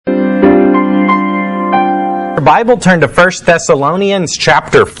your Bible, turn to 1 Thessalonians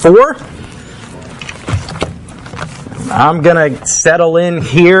chapter 4. I'm going to settle in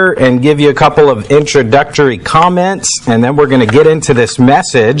here and give you a couple of introductory comments, and then we're going to get into this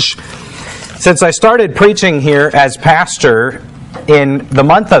message. Since I started preaching here as pastor in the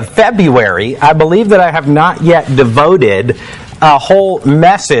month of February, I believe that I have not yet devoted a whole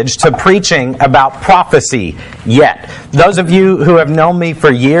message to preaching about prophecy yet. Those of you who have known me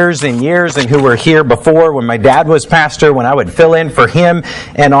for years and years and who were here before when my dad was pastor, when I would fill in for him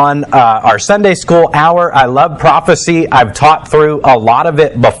and on our Sunday school hour, I love prophecy. I've taught through a lot of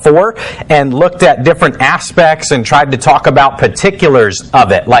it before and looked at different aspects and tried to talk about particulars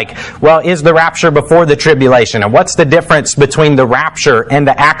of it. Like, well, is the rapture before the tribulation? And what's the difference between the rapture and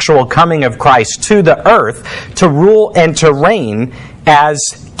the actual coming of Christ to the earth to rule and to reign as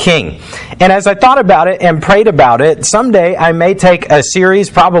king? And as I thought about it and prayed about it, someday I may take a series,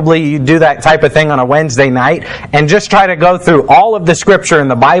 probably you do that type of thing on a Wednesday night, and just try to go through all of the scripture in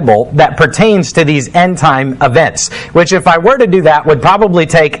the Bible that pertains to these end time events, which if I were to do that would probably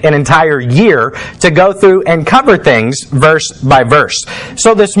take an entire year to go through and cover things verse by verse.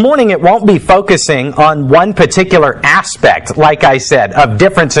 So this morning it won't be focusing on one particular aspect, like I said, of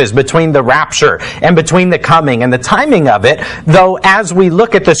differences between the rapture and between the coming and the timing of it, though as we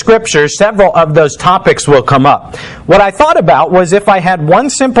look at the scriptures, several of those topics will come up. What I thought about was if I had one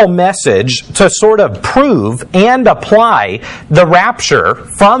simple message to sort of prove and apply the rapture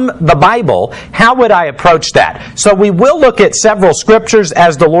from the Bible, how would I approach that? So we will look at several scriptures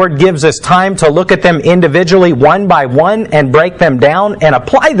as the Lord gives us time to look at them individually, one by one, and break them down and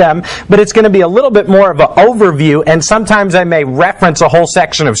apply them, but it's going to be a little bit more of an overview, and sometimes I may reference a whole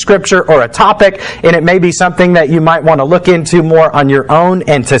section of scripture or a topic, and it may be something that you might want to look into more on your own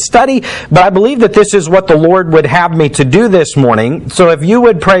and to study, but I believe that this is what the Lord would have me to do this morning. So if you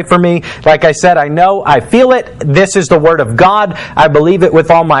would pray for me, like I said, I know, I feel it. This is the Word of God. I believe it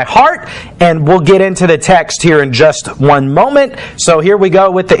with all my heart, and we'll get into the text here in just one moment. So here we go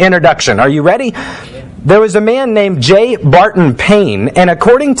with the introduction. Are you ready? There was a man named J. Barton Payne, and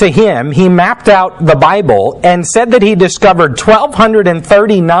according to him, he mapped out the Bible and said that he discovered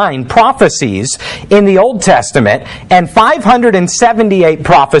 1,239 prophecies in the Old Testament and 578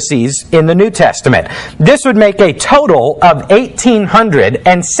 prophecies in the New Testament. This would make a total of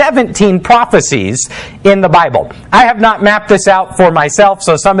 1,817 prophecies in the Bible. I have not mapped this out for myself,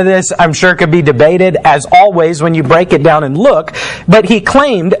 so some of this I'm sure could be debated, as always, when you break it down and look, but he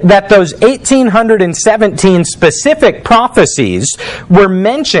claimed that those 1,817 specific prophecies were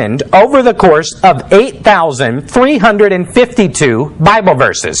mentioned over the course of 8,352 Bible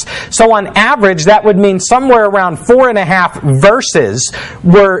verses. So on average, that would mean somewhere around 4.5 verses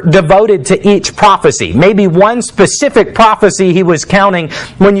were devoted to each prophecy. Maybe one specific prophecy he was counting.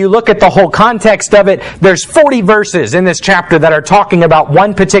 When you look at the whole context of it, there's 40 verses in this chapter that are talking about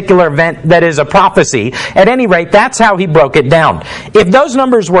one particular event that is a prophecy. At any rate, that's how he broke it down. If those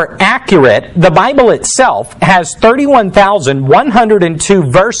numbers were accurate, the Bible itself has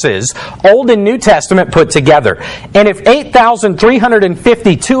 31,102 verses, Old and New Testament put together. And if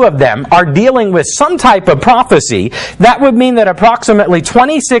 8,352 of them are dealing with some type of prophecy, that would mean that approximately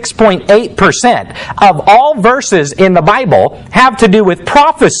 26.8% of all verses in the Bible have to do with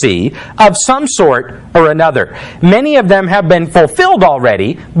prophecy of some sort or another. Many of them have been fulfilled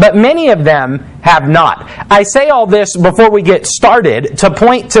already, but many of them have not. I say all this before we get started to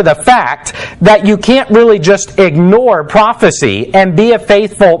point to the fact that you can't really just ignore prophecy and be a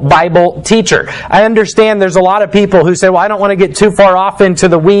faithful Bible teacher. I understand there's a lot of people who say, well, I don't want to get too far off into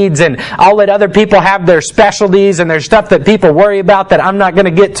the weeds and I'll let other people have their specialties and there's stuff that people worry about that I'm not going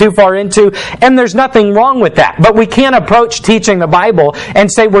to get too far into. And there's nothing wrong with that. But we can't approach teaching the Bible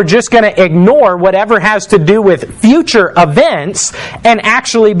and say we're just going to ignore whatever has to do with future events and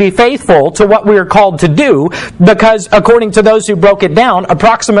actually be faithful to what we are called to do, because according to those who broke it down,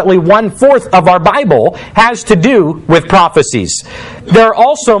 approximately 1/4 of our Bible has to do with prophecies. There are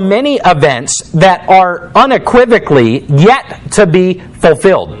also many events that are unequivocally yet to be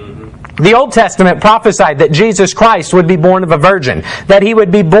fulfilled. The Old Testament prophesied that Jesus Christ would be born of a virgin, that he would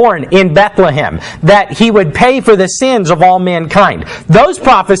be born in Bethlehem, that he would pay for the sins of all mankind. Those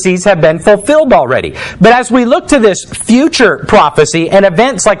prophecies have been fulfilled already. But as we look to this future prophecy and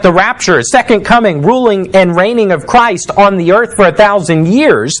events like the rapture, second coming, ruling and reigning of Christ on the earth for 1,000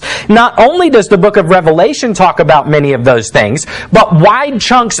 years, not only does the book of Revelation talk about many of those things, but wide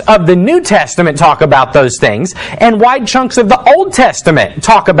chunks of the New Testament talk about those things, and wide chunks of the Old Testament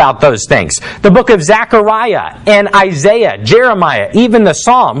talk about those things. things. The book of Zechariah and Isaiah, Jeremiah, even the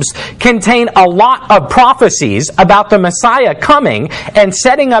Psalms contain a lot of prophecies about the Messiah coming and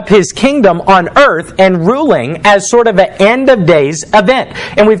setting up his kingdom on earth and ruling as sort of an end of days event.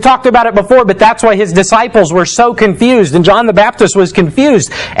 And we've talked about it before, but that's why his disciples were so confused, and John the Baptist was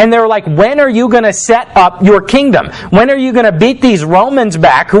confused. And they were like, when are you going to set up your kingdom? When are you going to beat these Romans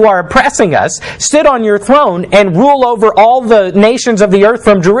back who are oppressing us, sit on your throne, and rule over all the nations of the earth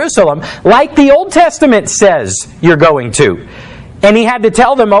from Jerusalem, like the Old Testament says you're going to? And he had to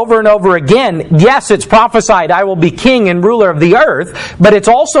tell them over and over again, yes, it's prophesied I will be king and ruler of the earth, but it's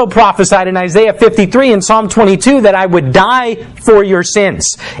also prophesied in Isaiah 53 and Psalm 22 that I would die for your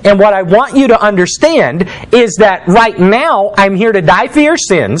sins. And what I want you to understand is that right now I'm here to die for your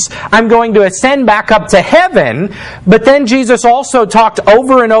sins. I'm going to ascend back up to heaven. But then Jesus also talked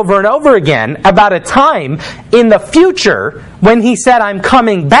over and over and over again about a time in the future when he said, I'm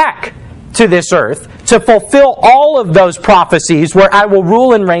coming back to this earth to fulfill all of those prophecies where I will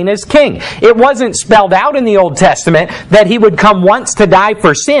rule and reign as king. It wasn't spelled out in the Old Testament that he would come once to die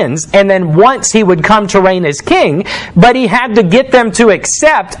for sins and then once he would come to reign as king, but he had to get them to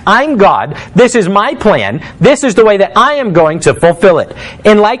accept, I'm God, this is my plan, this is the way that I am going to fulfill it.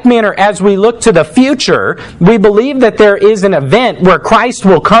 In like manner, as we look to the future, we believe that there is an event where Christ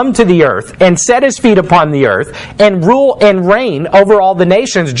will come to the earth and set his feet upon the earth and rule and reign over all the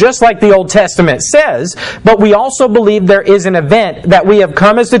nations, just like the Old Testament says. But we also believe there is an event that we have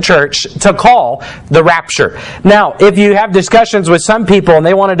come as the church to call the rapture. Now, if you have discussions with some people and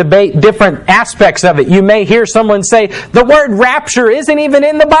they want to debate different aspects of it, you may hear someone say, the word rapture isn't even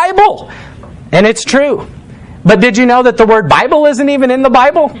in the Bible. And it's true. But did you know that the word Bible isn't even in the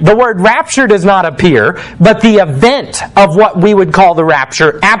Bible? The word rapture does not appear, but the event of what we would call the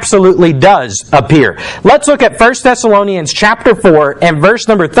rapture absolutely does appear. Let's look at 1 Thessalonians chapter 4 and verse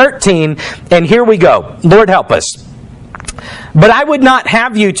number 13, and here we go. Lord help us. But I would not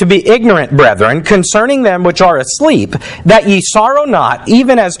have you to be ignorant, brethren, concerning them which are asleep, that ye sorrow not,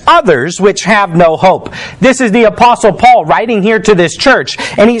 even as others which have no hope. This is the Apostle Paul writing here to this church,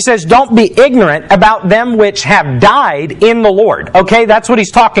 and he says, don't be ignorant about them which have died in the Lord. Okay, that's what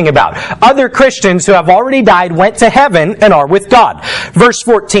he's talking about. Other Christians who have already died went to heaven and are with God. Verse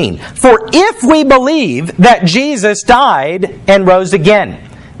 14, for if we believe that Jesus died and rose again.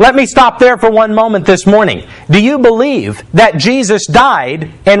 Let me stop there for one moment this morning. Do you believe that Jesus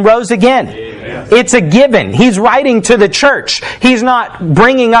died and rose again? Amen. It's a given. He's writing to the church. He's not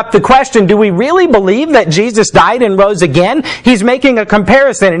bringing up the question, do we really believe that Jesus died and rose again? He's making a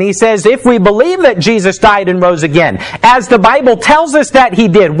comparison, and he says, if we believe that Jesus died and rose again, as the Bible tells us that he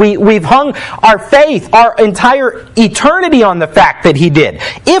did, we've hung our faith, our entire eternity on the fact that he did.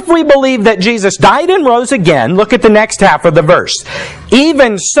 If we believe that Jesus died and rose again, look at the next half of the verse.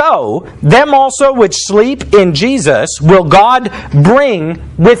 Even so, them also which sleep in Jesus will God bring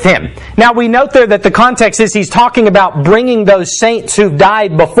with him. Now we note there that the context is he's talking about bringing those saints who've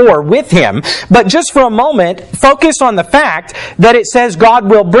died before with him. But just for a moment, focus on the fact that it says God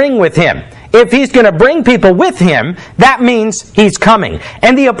will bring with him. If he's going to bring people with him, that means he's coming.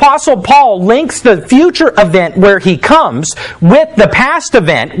 And the Apostle Paul links the future event where he comes with the past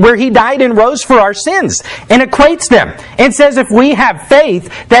event where he died and rose for our sins, and equates them and says if we have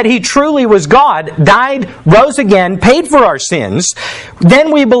faith that he truly was God, died, rose again, paid for our sins,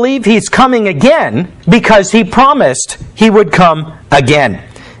 then we believe he's coming again because he promised he would come again.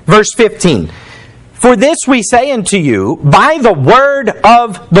 Verse 15. For this we say unto you by the word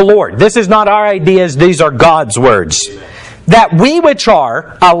of the Lord. This is not our ideas, these are God's words. That we which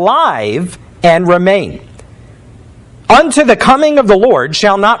are alive and remain unto the coming of the Lord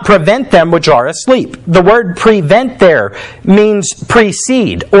shall not prevent them which are asleep. The word prevent there means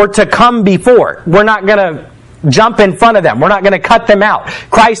precede or to come before. We're not going to jump in front of them. We're not going to cut them out.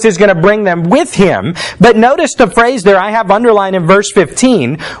 Christ is going to bring them with him. But notice the phrase there I have underlined in verse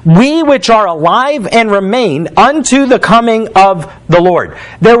 15. We which are alive and remain unto the coming of the Lord.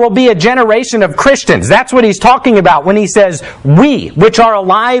 There will be a generation of Christians. That's what he's talking about when he says we which are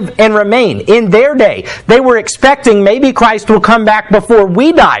alive and remain. In their day, they were expecting maybe Christ will come back before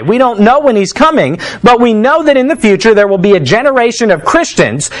we die. We don't know when he's coming, but we know that in the future there will be a generation of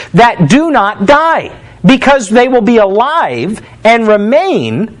Christians that do not die, because they will be alive and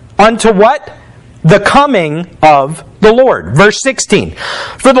remain unto what? The coming of the Lord. Verse 16,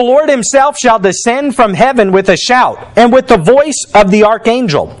 for the Lord himself shall descend from heaven with a shout, and with the voice of the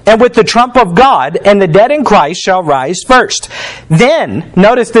archangel, and with the trump of God, and the dead in Christ shall rise first. Then,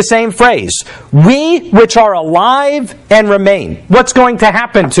 notice the same phrase, we which are alive and remain. What's going to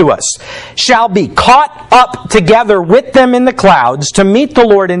happen to us? Shall be caught up together with them in the clouds to meet the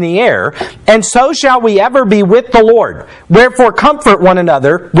Lord in the air, and so shall we ever be with the Lord. Wherefore comfort one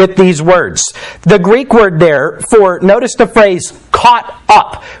another with these words. The Greek word there for, notice the phrase, caught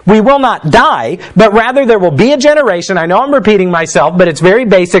up. We will not die, but rather there will be a generation, I know I'm repeating myself, but it's very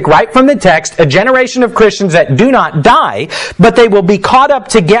basic, right from the text, a generation of Christians that do not die, but they will be caught up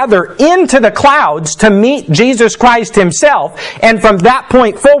together into the clouds to meet Jesus Christ himself, and from that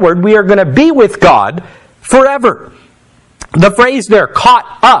point forward, we are going to be with God forever. The phrase there,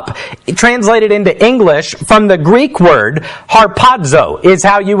 caught up, translated into English from the Greek word harpazo, is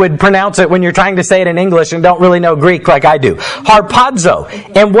how you would pronounce it when you're trying to say it in English and don't really know Greek like I do. Harpazo.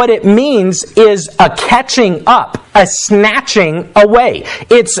 And what it means is a catching up, a snatching away.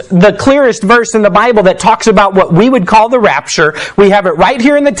 It's the clearest verse in the Bible that talks about what we would call the rapture. We have it right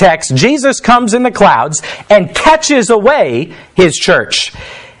here in the text. Jesus comes in the clouds and catches away his church.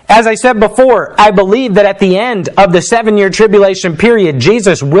 As I said before, I believe that at the end of the 7-year tribulation period,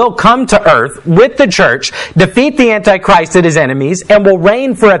 Jesus will come to earth with the church, defeat the Antichrist and his enemies, and will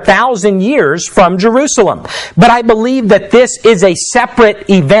reign for 1,000 years from Jerusalem. But I believe that this is a separate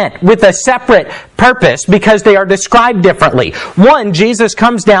event with a separate purpose because they are described differently. One, Jesus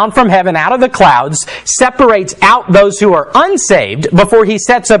comes down from heaven out of the clouds, separates out those who are unsaved before he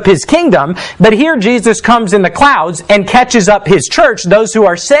sets up his kingdom. But here Jesus comes in the clouds and catches up his church, those who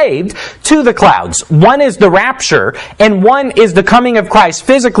are saved, to the clouds. One is the rapture, and one is the coming of Christ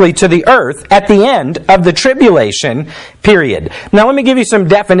physically to the earth at the end of the tribulation period. Now let me give you some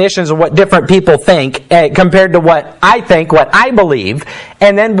definitions of what different people think compared to what I think, what I believe,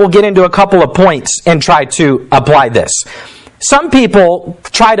 and then we'll get into a couple of points and try to apply this. Some people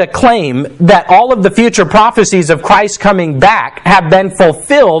try to claim that all of the future prophecies of Christ coming back have been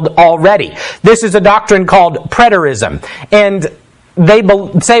fulfilled already. This is a doctrine called preterism. And they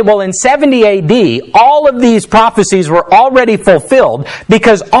say, well, in 70 AD, all of these prophecies were already fulfilled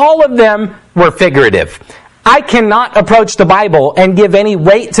because all of them were figurative. I cannot approach the Bible and give any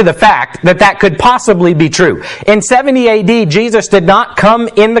weight to the fact that that could possibly be true. In 70 AD, Jesus did not come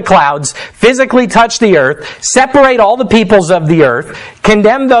in the clouds, physically touch the earth, separate all the peoples of the earth,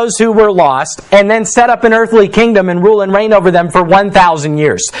 condemn those who were lost, and then set up an earthly kingdom and rule and reign over them for 1,000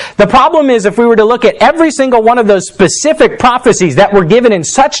 years. The problem is if we were to look at every single one of those specific prophecies that were given in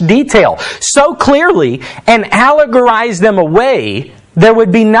such detail, so clearly, and allegorize them away, there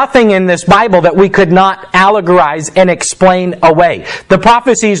would be nothing in this Bible that we could not allegorize and explain away. The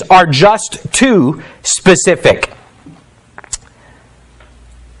prophecies are just too specific.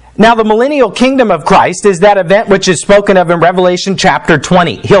 Now, the millennial kingdom of Christ is that event which is spoken of in Revelation chapter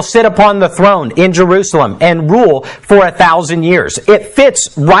 20. He'll sit upon the throne in Jerusalem and rule for 1,000 years. It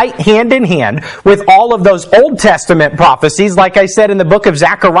fits right hand in hand with all of those Old Testament prophecies. Like I said in the book of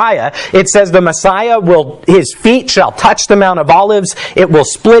Zechariah, it says the Messiah his feet shall touch the Mount of Olives. It will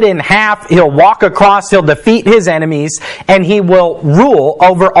split in half. He'll walk across. He'll defeat his enemies, and he will rule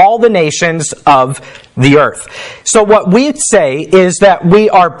over all the nations of the earth. So what we say is that we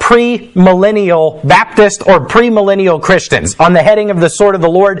are pre-millennial Baptist or pre-millennial Christians. On the heading of the Sword of the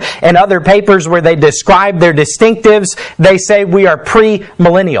Lord and other papers where they describe their distinctives, they say we are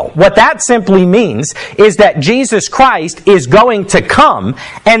pre-millennial. What that simply means is that Jesus Christ is going to come,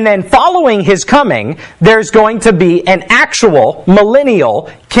 and then following his coming, there's going to be an actual millennial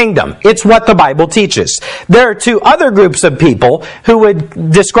kingdom. It's what the Bible teaches. There are two other groups of people who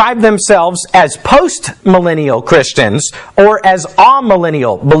would describe themselves as post-millennial Christians or as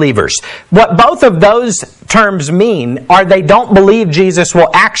amillennial believers. What both of those terms mean are they don't believe Jesus will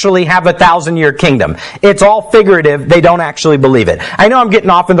actually have a 1,000-year kingdom. It's all figurative. They don't actually believe it. I know I'm getting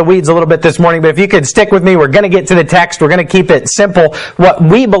off in the weeds a little bit this morning, but if you could stick with me, we're going to get to the text. We're going to keep it simple. What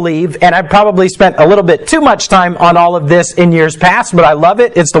we believe, and I've probably spent a little bit too much time on all of this in years past, but I love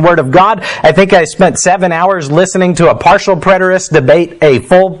it. It's the Word of God. I think I spent 7 hours listening to a partial preterist debate a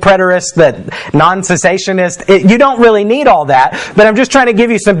full preterist, that non-cessationist. You don't really need all that, but I'm just trying to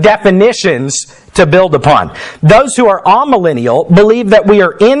give you some definitions to build upon. Those who are amillennial believe that we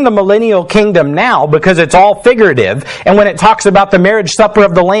are in the millennial kingdom now because it's all figurative. And when it talks about the marriage supper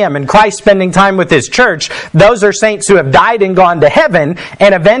of the Lamb and Christ spending time with His church, those are saints who have died and gone to heaven.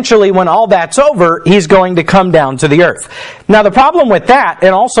 And eventually, when all that's over, He's going to come down to the earth. Now, the problem with that,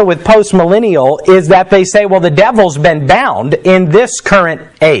 and also with post-millennial, is that they say, well, the devil's been bound in this current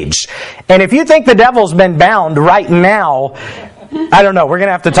age. And if you think the devil's been bound right now, I don't know. We're going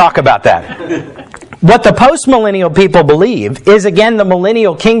to have to talk about that. What the post-millennial people believe is, again, the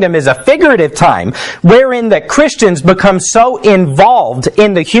millennial kingdom is a figurative time wherein that Christians become so involved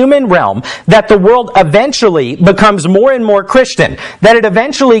in the human realm that the world eventually becomes more and more Christian, that it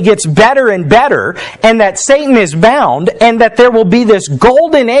eventually gets better and better, and that Satan is bound, and that there will be this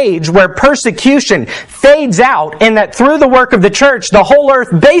golden age where persecution fades out, and that through the work of the church, the whole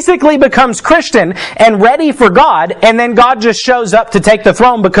earth basically becomes Christian and ready for God, and then God just shows up to take the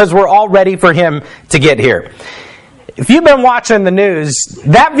throne because we're all ready for Him to get here. If you've been watching the news,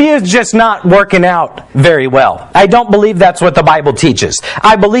 that view is just not working out very well. I don't believe that's what the Bible teaches.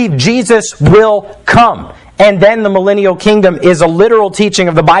 I believe Jesus will come, and then the millennial kingdom is a literal teaching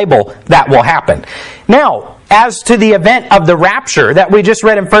of the Bible that will happen. Now, as to the event of the rapture that we just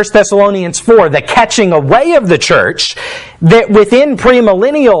read in 1 Thessalonians 4, the catching away of the church, that within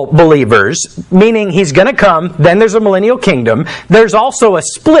premillennial believers, meaning He's going to come, then there's a millennial kingdom, there's also a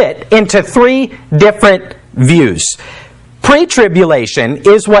split into three different views. Pre-tribulation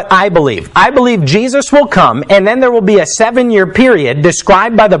is what I believe. I believe Jesus will come, and then there will be a 7-year period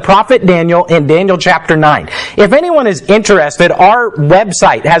described by the prophet Daniel in Daniel chapter 9. If anyone is interested, our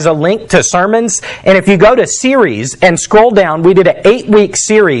website has a link to sermons, and if you go to series and scroll down, we did an 8-week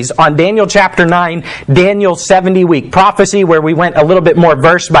series on Daniel chapter 9, Daniel's 70-week prophecy, where we went a little bit more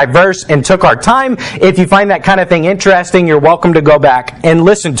verse by verse and took our time. If you find that kind of thing interesting, you're welcome to go back and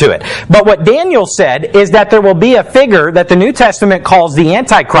listen to it. But what Daniel said is that there will be a figure that the New Testament calls the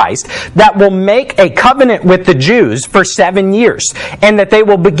Antichrist that will make a covenant with the Jews for 7 years, and that they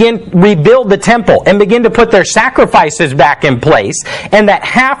will rebuild the temple and begin to put their sacrifices back in place, and that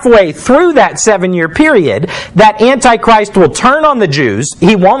halfway through that 7-year period, that Antichrist will turn on the Jews.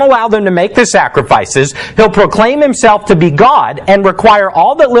 He won't allow them to make the sacrifices. He'll proclaim himself to be God and require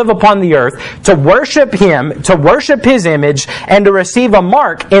all that live upon the earth to worship Him, to worship His image, and to receive a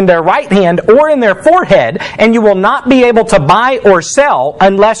mark in their right hand or in their forehead, and you will not be able to buy or sell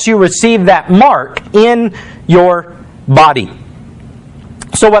unless you receive that mark in your body.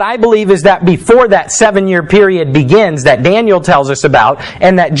 So what I believe is that before that 7-year period begins that Daniel tells us about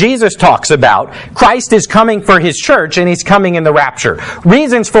and that Jesus talks about, Christ is coming for His church, and He's coming in the rapture.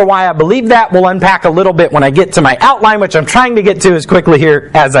 Reasons for why I believe that we'll unpack a little bit when I get to my outline, which I'm trying to get to as quickly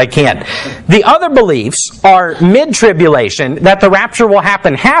here as I can. The other beliefs are mid-tribulation, that the rapture will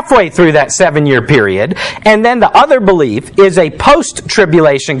happen halfway through that 7-year period, and then the other belief is a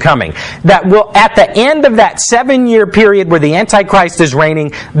post-tribulation coming, that will, at the end of that 7-year period where the Antichrist is reigning,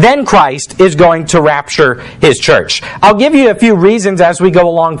 then Christ is going to rapture His church. I'll give you a few reasons as we go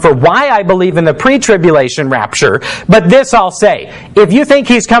along for why I believe in the pre-tribulation rapture, but this I'll say. If you think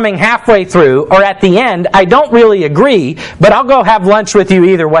He's coming halfway through or at the end, I don't really agree, but I'll go have lunch with you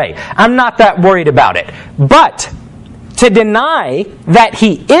either way. I'm not that worried about it. But to deny that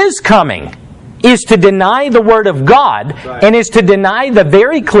He is coming is to deny the Word of God, and is to deny the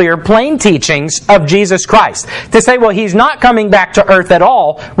very clear, plain teachings of Jesus Christ. To say, well, He's not coming back to earth at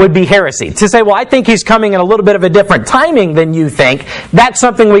all would be heresy. To say, well, I think He's coming in a little bit of a different timing than you think, that's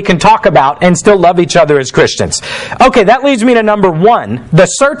something we can talk about and still love each other as Christians. Okay, that leads me to number 1, the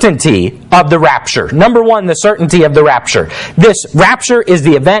certainty of the rapture. Number 1, the certainty of the rapture. This rapture is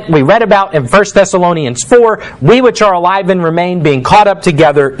the event we read about in 1 Thessalonians 4, we which are alive and remain being caught up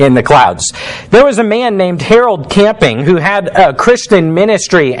together in the clouds. There was a man named Harold Camping who had a Christian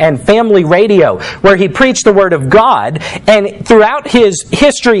ministry and family radio where he preached the Word of God, and throughout his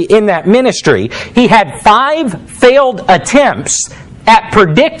history in that ministry, he had 5 failed attempts at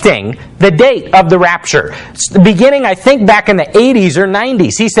predicting the date of the rapture. Beginning, I think, back in the 80s or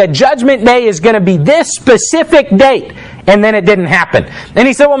 90s, he said, Judgment Day is going to be this specific date. And then it didn't happen. And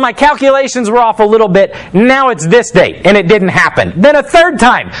he said, well, my calculations were off a little bit. Now it's this date. And it didn't happen. Then a third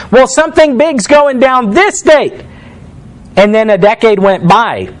time. Well, something big's going down this date. And then a decade went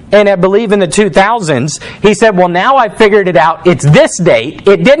by. And I believe in the 2000s, he said, well, now I've figured it out. It's this date.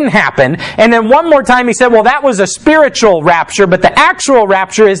 It didn't happen. And then one more time he said, well, that was a spiritual rapture, but the actual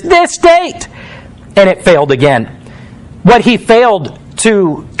rapture is this date. And it failed again. What he failed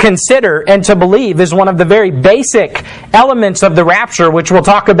to consider and to believe is one of the very basic elements of the rapture, which we'll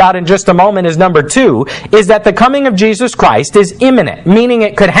talk about in just a moment, is number 2, is that the coming of Jesus Christ is imminent, meaning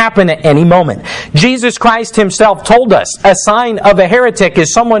it could happen at any moment. Jesus Christ himself told us a sign of a heretic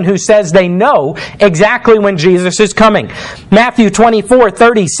is someone who says they know exactly when Jesus is coming. Matthew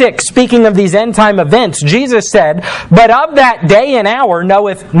 24:36, speaking of these end time events, Jesus said, "But of that day and hour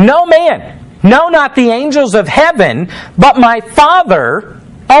knoweth no man, no, not the angels of heaven, but my Father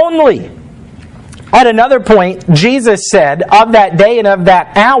only." At another point, Jesus said, "Of that day and of that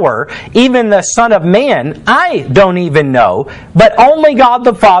hour, even the Son of Man, I don't even know, but only God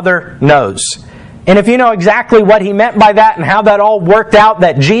the Father knows." And if you know exactly what he meant by that and how that all worked out,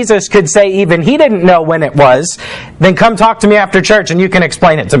 that Jesus could say even he didn't know when it was, then come talk to me after church and you can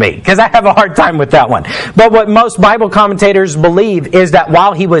explain it to me, because I have a hard time with that one. But what most Bible commentators believe is that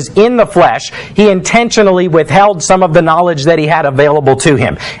while he was in the flesh, he intentionally withheld some of the knowledge that he had available to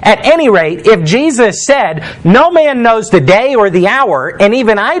him. At any rate, if Jesus said, "No man knows the day or the hour, and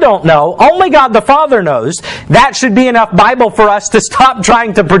even I don't know, only God the Father knows," that should be enough Bible for us to stop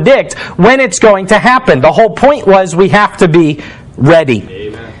trying to predict when it's going to happen. The whole point was we have to be ready.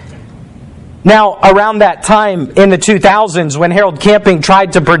 Amen. Now, around that time in the 2000s, when Harold Camping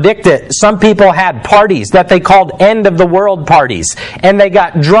tried to predict it, some people had parties that they called end of the world parties, and they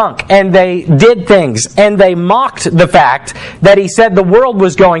got drunk and they did things and they mocked the fact that he said the world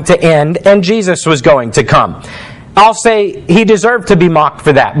was going to end and Jesus was going to come. I'll say he deserved to be mocked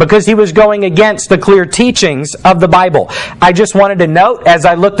for that, because he was going against the clear teachings of the Bible. I just wanted to note, as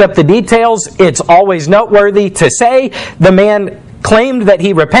I looked up the details, it's always noteworthy to say the man claimed that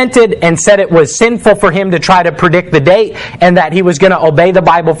he repented and said it was sinful for him to try to predict the date and that he was going to obey the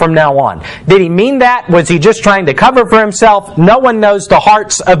Bible from now on. Did he mean that? Was he just trying to cover for himself? No one knows the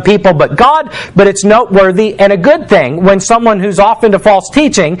hearts of people but God, but it's noteworthy and a good thing when someone who's off into false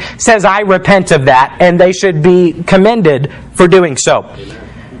teaching says, "I repent of that," and they should be commended for doing so. Amen.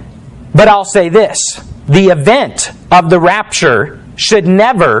 But I'll say this, the event of the rapture should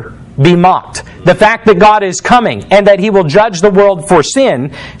never be mocked. The fact that God is coming and that he will judge the world for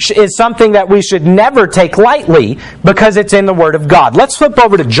sin is something that we should never take lightly, because it's in the Word of God. Let's flip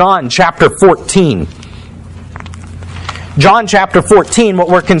over to John chapter 14. John chapter 14, what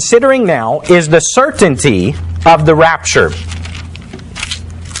we're considering now is the certainty of the rapture.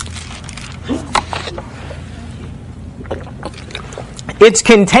 It's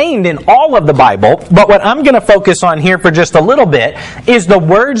contained in all of the Bible, but what I'm going to focus on here for just a little bit is the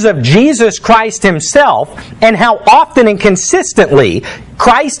words of Jesus Christ himself and how often and consistently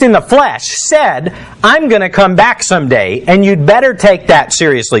Christ in the flesh said, "I'm going to come back someday, and you'd better take that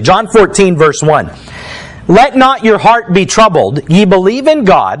seriously." John 14, verse 1. "Let not your heart be troubled. Ye believe in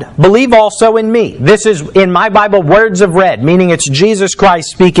God, believe also in me." This is, in my Bible, words of red, meaning it's Jesus Christ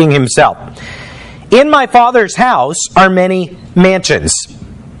speaking himself. "In my Father's house are many mansions.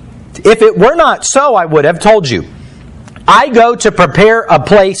 If it were not so, I would have told you. I go to prepare a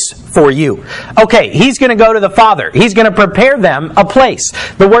place for you." Okay, he's going to go to the Father. He's going to prepare them a place.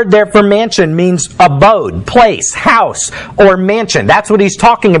 The word there for mansion means abode, place, house, or mansion. That's what he's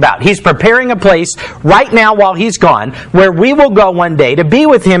talking about. He's preparing a place right now while he's gone, where we will go one day to be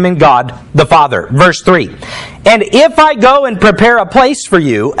with him in God the Father. Verse 3. "And if I go and prepare a place for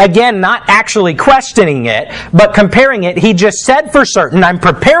you," again, not actually questioning it, but comparing it, he just said for certain, "I'm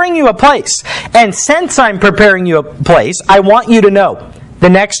preparing you a place. And since I'm preparing you a place, I want you to know," the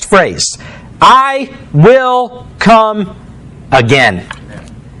next phrase, "I will come again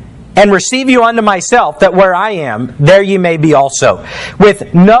and receive you unto myself, that where I am, there you may be also."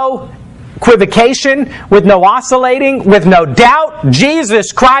 With no equivocation, with no oscillating, with no doubt,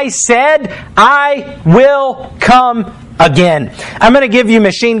 Jesus Christ said, "I will come again." I'm going to give you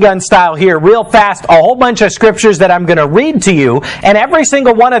machine gun style here real fast a whole bunch of scriptures that I'm going to read to you, and every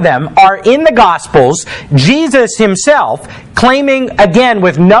single one of them are in the Gospels, Jesus himself claiming again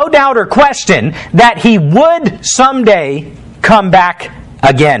with no doubt or question that he would someday come back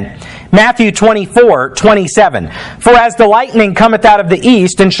again. Matthew 24:27. "For as the lightning cometh out of the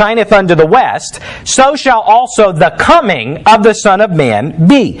east and shineth unto the west, so shall also the coming of the Son of Man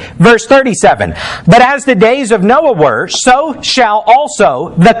be." Verse 37. "But as the days of Noah were, so shall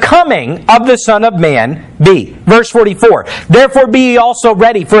also the coming of the Son of Man be." Verse 44. "Therefore be ye also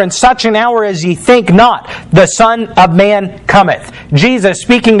ready, for in such an hour as ye think not, the Son of Man cometh." Jesus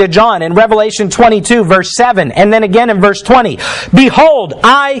speaking to John in Revelation 22, verse 7, and then again in verse 20. "Behold,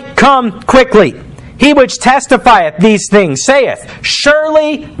 I come quickly. He which testifieth these things saith,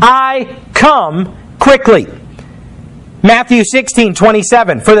 Surely I come quickly." Matthew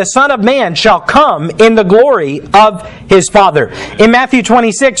 16:27, for the Son of Man shall come in the glory of his Father. In Matthew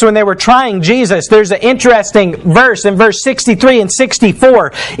 26, when they were trying Jesus, there's an interesting verse in verse 63 and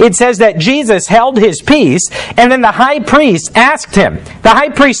 64. It says that Jesus held his peace, and then the high priest asked him. The high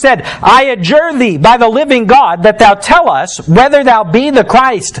priest said, I adjure thee by the living God that thou tell us whether thou be the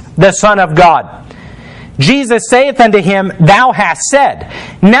Christ, the Son of God. Jesus saith unto him, Thou hast said.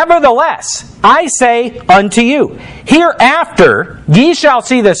 Nevertheless, I say unto you, hereafter ye shall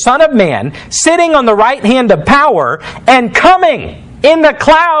see the Son of Man sitting on the right hand of power and coming in the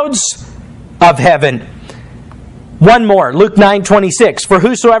clouds of heaven. One more, Luke 9:26. For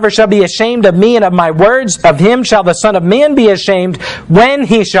whosoever shall be ashamed of me and of my words, of him shall the Son of Man be ashamed when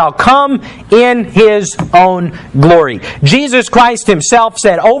he shall come in his own glory. Jesus Christ himself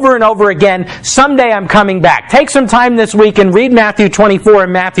said over and over again, someday I'm coming back. Take some time this week and read Matthew 24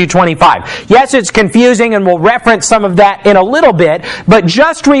 and Matthew 25. Yes, it's confusing, and we'll reference some of that in a little bit, but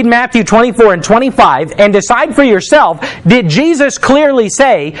just read Matthew 24 and 25 and decide for yourself, did Jesus clearly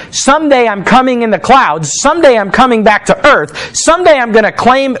say, someday I'm coming in the clouds, someday I'm coming back to earth, someday I'm going to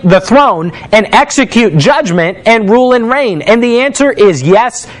claim the throne and execute judgment and rule and reign? And the answer is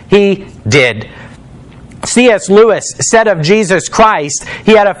yes, he did. C.S. Lewis said of Jesus Christ,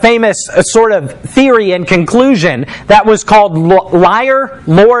 he had a famous sort of theory and conclusion that was called liar,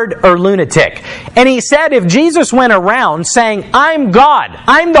 Lord, or lunatic. And he said if Jesus went around saying, I'm God,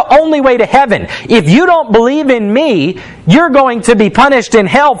 I'm the only way to heaven, if you don't believe in me, you're going to be punished in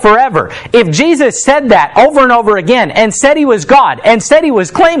hell forever. If Jesus said that over and over again and said he was God and said he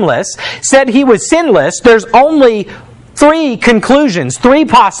was claimless, said he was sinless, there's only three conclusions, three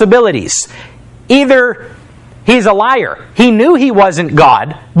possibilities. Either he's a liar. He knew he wasn't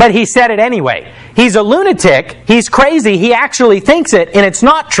God, but he said it anyway. He's a lunatic. He's crazy. He actually thinks it, and it's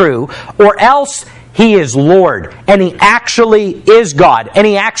not true. Or else he is Lord, and he actually is God, and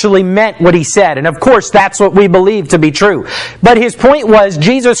he actually meant what he said. And of course, that's what we believe to be true. But his point was,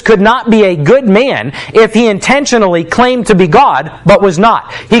 Jesus could not be a good man if he intentionally claimed to be God, but was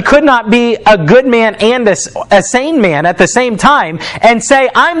not. He could not be a good man and a sane man at the same time and say,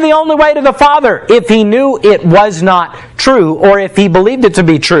 I'm the only way to the Father, if he knew it was not true, or if he believed it to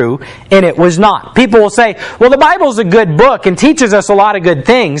be true, and it was not. People will say, well, the Bible's a good book and teaches us a lot of good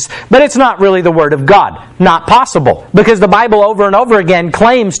things, but it's not really the Word of God. Not possible, because the Bible over and over again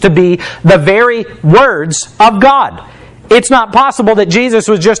claims to be the very words of God. It's not possible that Jesus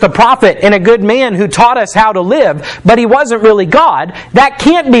was just a prophet and a good man who taught us how to live, but he wasn't really God. That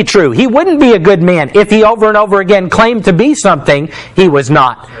can't be true. He wouldn't be a good man if he over and over again claimed to be something he was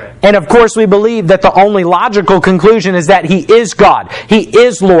not. And of course we believe that the only logical conclusion is that he is God. He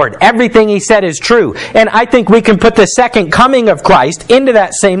is Lord. Everything he said is true. And I think we can put the second coming of Christ into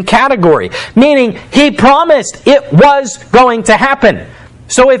that same category. Meaning, he promised it was going to happen.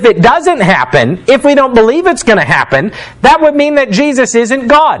 So if it doesn't happen, if we don't believe it's going to happen, that would mean that Jesus isn't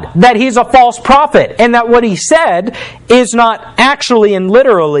God, that he's a false prophet, and that what he said is not actually and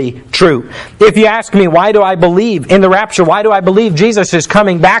literally true. If you ask me, why do I believe in the rapture? Why do I believe Jesus is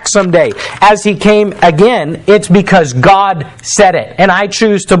coming back someday as he came again? It's because God said it, and I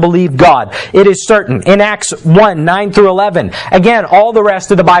choose to believe God. It is certain. In Acts 1, 9 through 11, again, all the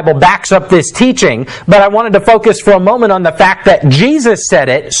rest of the Bible backs up this teaching, but I wanted to focus for a moment on the fact that Jesus said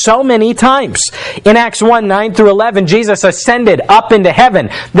it so many times. In Acts 1, 9 through 11, Jesus ascended up into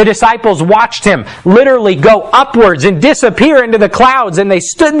heaven. The disciples watched him literally go upwards and disappear into the clouds, and they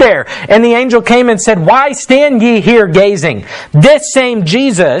stood there, and the angel came and said, Why stand ye here gazing? This same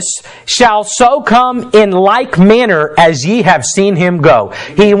Jesus shall so come in like manner as ye have seen him go.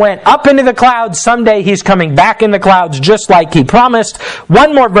 He went up into the clouds. Someday he's coming back in the clouds just like he promised.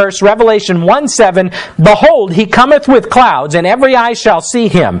 One more verse, Revelation 1:7. Behold, he cometh with clouds, and every eye shall see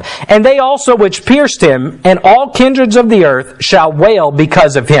him, and they also which pierced him, and all kindreds of the earth shall wail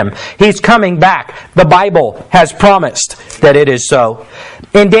because of him. He's coming back. The Bible has promised that it is so.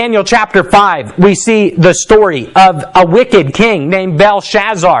 In Daniel chapter 5, we see the story of a wicked king named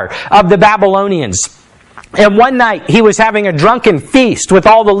Belshazzar of the Babylonians. And one night, he was having a drunken feast with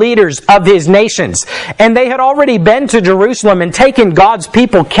all the leaders of his nations. And they had already been to Jerusalem and taken God's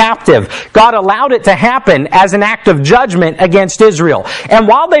people captive. God allowed it to happen as an act of judgment against Israel. And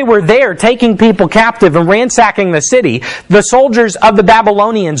while they were there taking people captive and ransacking the city, the soldiers of the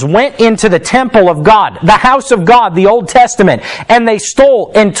Babylonians went into the temple of God, the house of God, the Old Testament, and they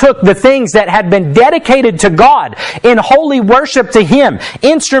stole and took the things that had been dedicated to God in holy worship to Him,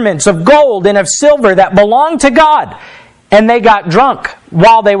 instruments of gold and of silver that belonged to God, and they got drunk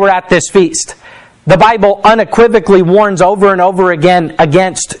while they were at this feast. The Bible unequivocally warns over and over again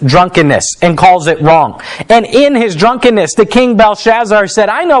against drunkenness and calls it wrong. And in his drunkenness, the king Belshazzar said,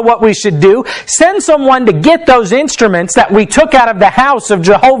 I know what we should do. Send someone to get those instruments that we took out of the house of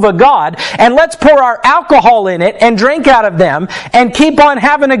Jehovah God, and let's pour our alcohol in it and drink out of them and keep on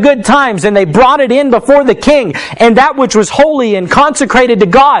having a good times. And they brought it in before the king, and that which was holy and consecrated to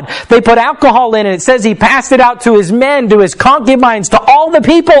God, they put alcohol in it. It says he passed it out to his men, to his concubines, to all the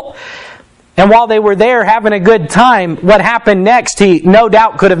people. And while they were there having a good time, what happened next, he no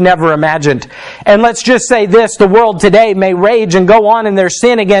doubt could have never imagined. And let's just say this, the world today may rage and go on in their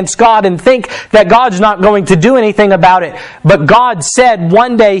sin against God and think that God's not going to do anything about it. But God said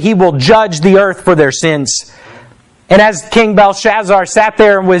one day he will judge the earth for their sins. And as King Belshazzar sat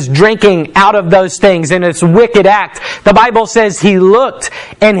there and was drinking out of those things in its wicked act, the Bible says he looked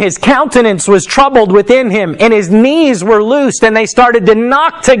and his countenance was troubled within him and his knees were loosed and they started to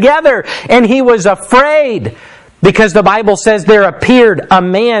knock together and he was afraid because the Bible says there appeared a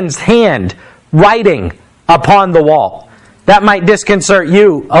man's hand writing upon the wall. That might disconcert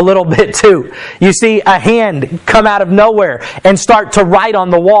you a little bit too. You see a hand come out of nowhere and start to write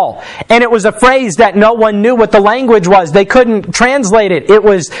on the wall. And it was a phrase that no one knew what the language was. They couldn't translate it. It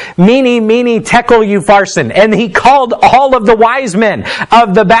was mene, tekel, upharsin. And he called all of the wise men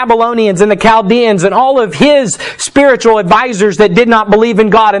of the Babylonians and the Chaldeans and all of his spiritual advisors that did not believe in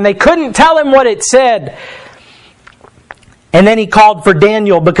God. And they couldn't tell him what it said. And then he called for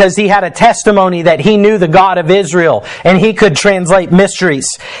Daniel because he had a testimony that he knew the God of Israel and he could translate mysteries.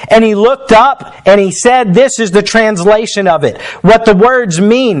 And he looked up and he said, this is the translation of it. What the words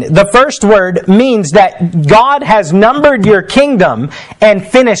mean. The first word means that God has numbered your kingdom and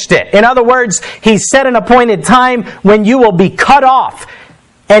finished it. In other words, He's set an appointed time when you will be cut off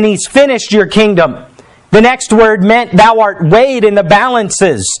and He's finished your kingdom. The next word meant thou art weighed in the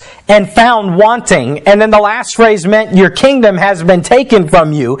balances and found wanting. And then the last phrase meant your kingdom has been taken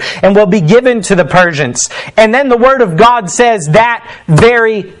from you and will be given to the Persians. And then the word of God says that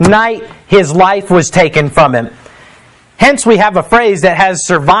very night his life was taken from him. Hence we have a phrase that has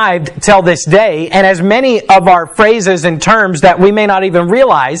survived till this day, and as many of our phrases and terms that we may not even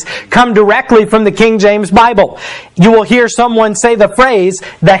realize come directly from the King James Bible. You will hear someone say the phrase,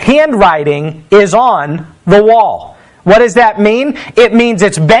 the handwriting is on the wall. What does that mean? It means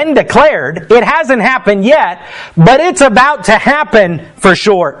it's been declared. It hasn't happened yet, but it's about to happen for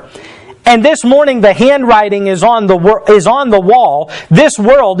sure. And this morning, the handwriting is on the wall. This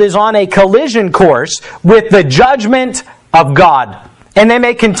world is on a collision course with the judgment of God. And they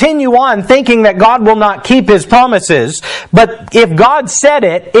may continue on thinking that God will not keep His promises. But if God said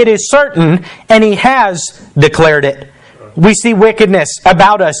it, it is certain, and He has declared it. We see wickedness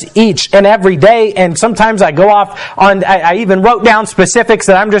about us each and every day, and sometimes I go off on, I even wrote down specifics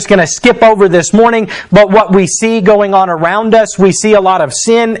that I'm just going to skip over this morning, but what we see going on around us, we see a lot of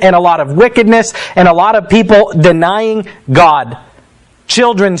sin and a lot of wickedness and a lot of people denying God.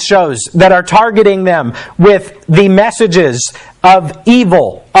 Children's shows that are targeting them with the messages of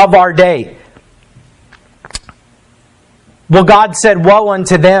evil of our day. Well, God said, woe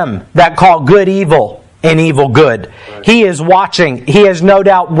unto them that call good evil and evil good. Right. He is watching. He has no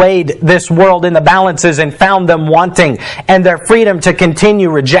doubt weighed this world in the balances and found them wanting. And their freedom to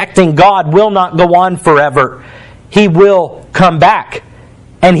continue rejecting God will not go on forever. He will come back.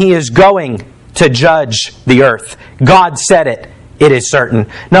 And He is going to judge the earth. God said it. It is certain.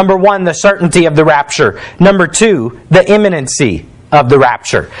 Number one, the certainty of the rapture. Number two, the imminency of the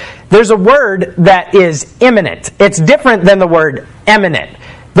rapture. There's a word that is imminent. It's different than the word eminent.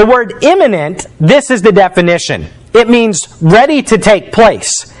 The word imminent, this is the definition. It means ready to take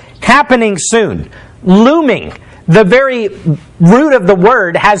place, happening soon, looming. The very root of the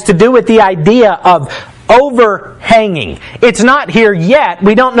word has to do with the idea of overhanging. It's not here yet.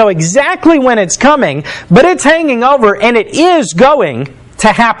 We don't know exactly when it's coming, but it's hanging over and it is going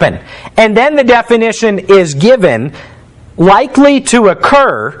to happen. And then the definition is given, likely to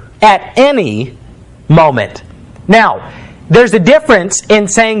occur at any moment. Now, there's a difference in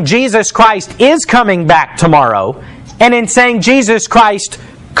saying Jesus Christ is coming back tomorrow and in saying Jesus Christ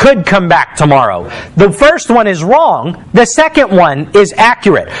could come back tomorrow. The first one is wrong. The second one is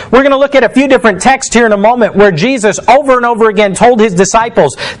accurate. We're going to look at a few different texts here in a moment where Jesus over and over again told His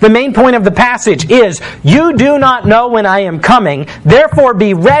disciples, the main point of the passage is, you do not know when I am coming, therefore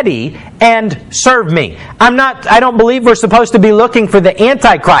be ready and serve me. I don't believe we're supposed to be looking for the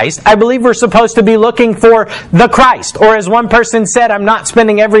Antichrist. I believe we're supposed to be looking for the Christ. Or as one person said, I'm not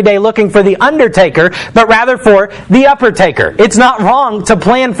spending every day looking for the undertaker, but rather for the upper taker. It's not wrong to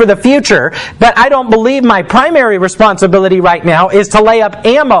plan plan for the future, but I don't believe my primary responsibility right now is to lay up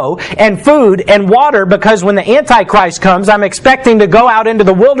ammo and food and water, because when the Antichrist comes, I'm expecting to go out into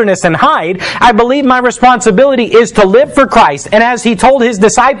the wilderness and hide. I believe my responsibility is to live for Christ. And as he told his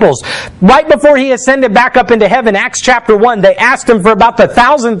disciples, right before he ascended back up into heaven, Acts chapter 1, they asked him for about the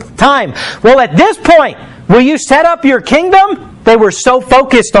 1,000th time, well, at this point, will you set up your kingdom? They were so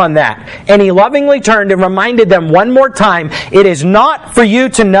focused on that. And he lovingly turned and reminded them one more time, it is not for you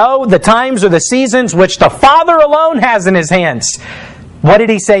to know the times or the seasons which the Father alone has in his hands. What did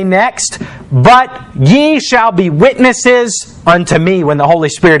he say next? But ye shall be witnesses unto me when the Holy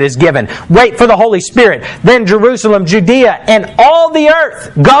Spirit is given. Wait for the Holy Spirit. Then Jerusalem, Judea, and all the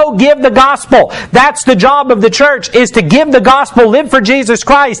earth, go give the gospel. That's the job of the church, is to give the gospel, live for Jesus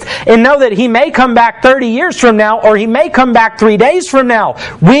Christ, and know that he may come back 30 years from now, or he may come back 3 days from now.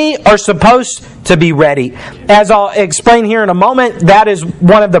 We are supposed to be ready. As I'll explain here in a moment, that is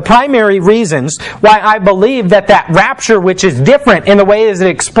one of the primary reasons why I believe that rapture, which is different in the way as it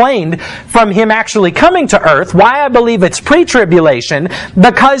explained from him actually coming to earth, why I believe it's pre-tribulation,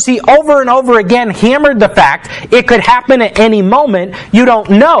 because he over and over again hammered the fact it could happen at any moment. You don't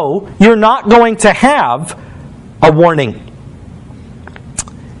know. You're not going to have a warning.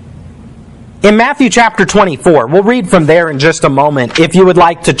 In Matthew chapter 24, we'll read from there in just a moment if you would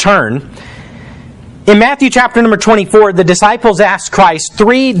like to turn. In Matthew chapter number 24, the disciples asked Christ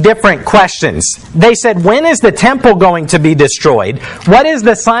 3 different questions. They said, when is the temple going to be destroyed? What is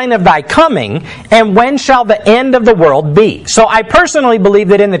the sign of thy coming? And when shall the end of the world be? So I personally believe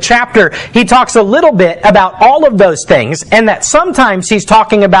that in the chapter, he talks a little bit about all of those things, and that sometimes he's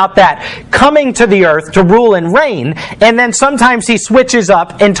talking about that coming to the earth to rule and reign, and then sometimes he switches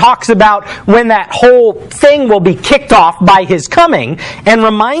up and talks about when that whole thing will be kicked off by his coming, and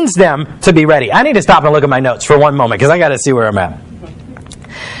reminds them to be ready. I need to stop and look at my notes for one moment, because I got to see where I'm at.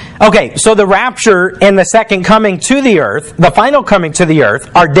 Okay, so the rapture and the second coming to the earth, the final coming to the earth,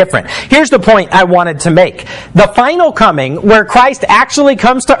 are different. Here's the point I wanted to make. The final coming, where Christ actually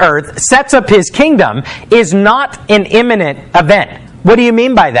comes to earth, sets up his kingdom, is not an imminent event. What do you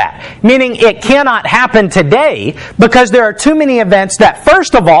mean by that? Meaning it cannot happen today, because there are too many events that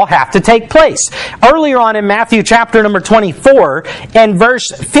first of all have to take place. Earlier on in Matthew chapter number 24 and verse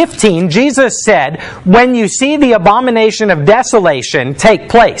 15, Jesus said, when you see the abomination of desolation take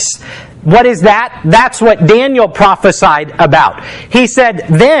place. What is that? That's what Daniel prophesied about. He said,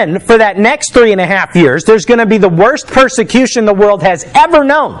 then, for that next 3.5 years, there's going to be the worst persecution the world has ever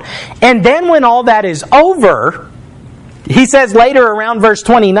known. And then when all that is over, he says later around verse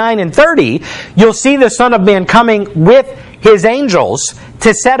 29 and 30, you'll see the Son of Man coming with his angels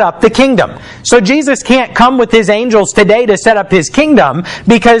to set up the kingdom. So Jesus can't come with his angels today to set up his kingdom,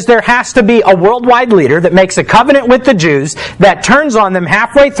 because there has to be a worldwide leader that makes a covenant with the Jews, that turns on them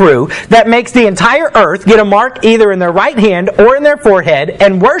halfway through, that makes the entire earth get a mark either in their right hand or in their forehead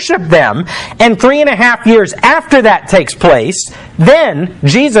and worship them. And 3.5 years after that takes place, then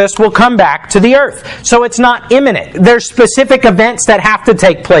Jesus will come back to the earth. So it's not imminent. There's specific events that have to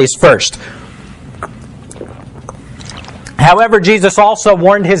take place first. However, Jesus also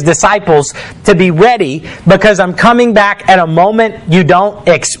warned his disciples to be ready, because I'm coming back at a moment you don't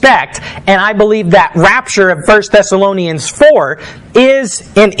expect. And I believe that rapture of 1 Thessalonians 4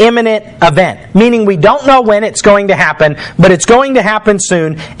 is an imminent event. Meaning we don't know when it's going to happen, but it's going to happen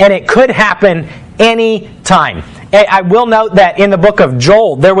soon, and it could happen any time. I will note that in the book of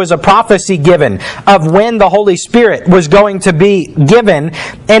Joel, there was a prophecy given of when the Holy Spirit was going to be given,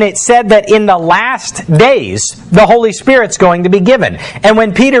 and it said that in the last days, the Holy Spirit's going to be given. And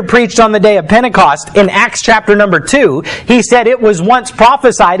when Peter preached on the day of Pentecost in Acts chapter number 2, he said it was once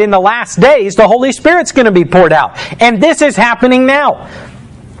prophesied in the last days, the Holy Spirit's going to be poured out. And this is happening now.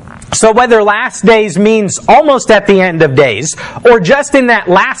 So whether last days means almost at the end of days, or just in that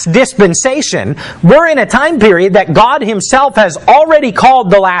last dispensation, we're in a time period that God himself has already called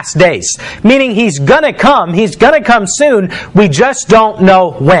the last days. Meaning he's going to come soon, we just don't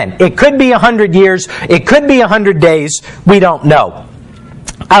know when. It could be 100 years, it could be 100 days, we don't know.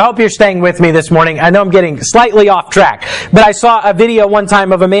 I hope you're staying with me this morning. I know I'm getting slightly off track, but I saw a video one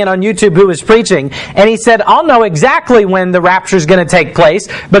time of a man on YouTube who was preaching, and he said, I'll know exactly when the rapture is going to take place,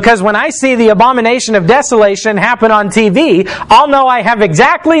 because when I see the abomination of desolation happen on TV, I'll know I have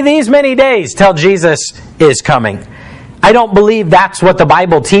exactly these many days till Jesus is coming. I don't believe that's what the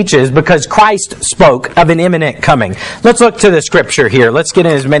Bible teaches, because Christ spoke of an imminent coming. Let's look to the scripture here. Let's get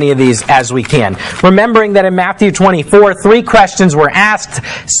in as many of these as we can. Remembering that in Matthew 24, 3 questions were asked.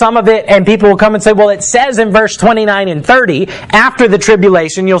 Some of it, and people will come and say, well, it says in verse 29 and 30, after the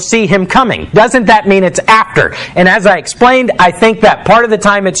tribulation, you'll see him coming. Doesn't that mean it's after? And as I explained, I think that part of the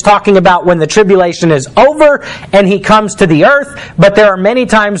time it's talking about when the tribulation is over and he comes to the earth, but there are many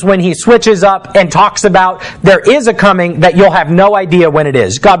times when he switches up and talks about there is a coming that you'll have no idea when it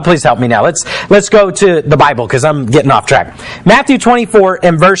is. God, please help me now. Let's go to the Bible, because I'm getting off track. Matthew 24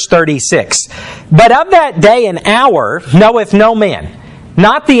 and verse 36. But of that day and hour knoweth no man,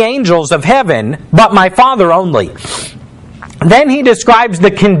 not the angels of heaven, but my Father only. Then he describes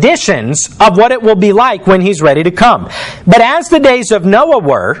the conditions of what it will be like when he's ready to come. But as the days of Noah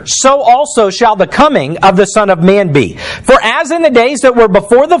were, so also shall the coming of the Son of Man be. For as in the days that were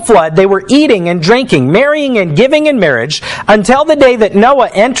before the flood, they were eating and drinking, marrying and giving in marriage, until the day that Noah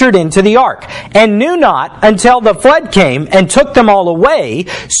entered into the ark, and knew not until the flood came and took them all away,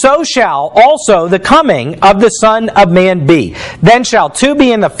 so shall also the coming of the Son of Man be. Then shall 2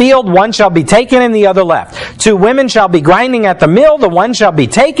 be in the field, one shall be taken and the other left. 2 women shall be grinding at the mill, the one shall be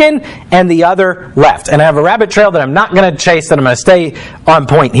taken and the other left. And I have a rabbit trail that I'm not going to chase, that I'm going to stay on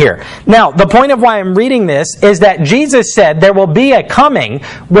point here. Now, the point of why I'm reading this is that Jesus said there will be a coming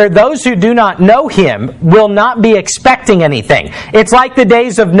where those who do not know him will not be expecting anything. It's like the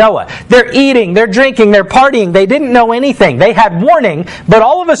days of Noah. They're eating, they're drinking, they're partying. They didn't know anything. They had warning, but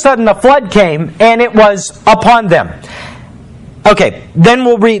all of a sudden the flood came and it was upon them. Okay, then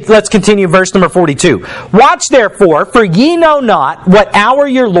we'll read, let's continue verse number 42. Watch therefore, for ye know not what hour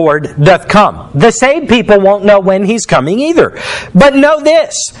your Lord doth come. The saved people won't know when he's coming either. But know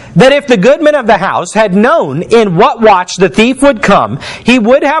this, that if the goodman of the house had known in what watch the thief would come, he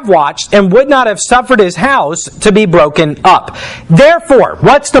would have watched and would not have suffered his house to be broken up. Therefore,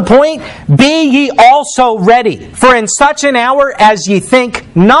 what's the point? Be ye also ready, for in such an hour as ye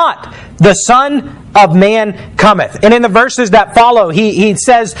think not, the Son of Man cometh. And in the verses that follow, he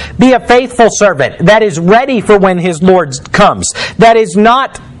says, be a faithful servant that is ready for when his Lord comes, that is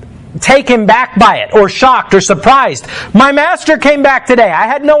not taken back by it, or shocked, or surprised. My master came back today. I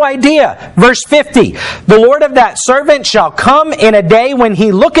had no idea. Verse 50, the Lord of that servant shall come in a day when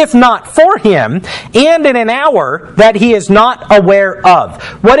he looketh not for him, and in an hour that he is not aware of.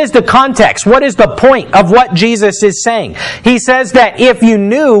 What is the context? What is the point of what Jesus is saying? He says that if you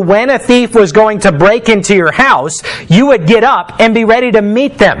knew when a thief was going to break into your house, you would get up and be ready to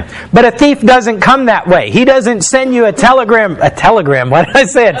meet them. But a thief doesn't come that way. He doesn't send you a telegram. A telegram? Why did I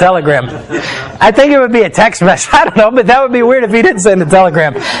say a telegram? I think it would be a text message. I don't know, but that would be weird if he didn't send a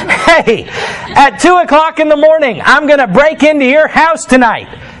telegram. Hey, at 2 o'clock in the morning, I'm going to break into your house tonight.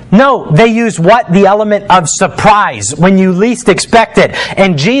 No, they use what? The element of surprise, when you least expect it.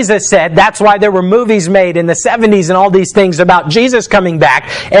 And Jesus said that's why there were movies made in the 70s and all these things about Jesus coming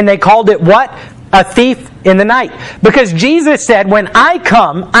back. And they called it what? A thief in the night. Because Jesus said, when I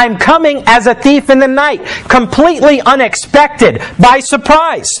come, I'm coming as a thief in the night. Completely unexpected, by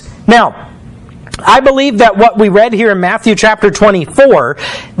surprise. Now, I believe that what we read here in Matthew chapter 24,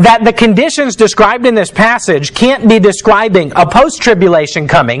 that the conditions described in this passage can't be describing a post-tribulation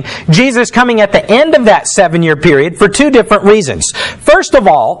coming, Jesus coming at the end of that 7-year period, for 2 different reasons. First of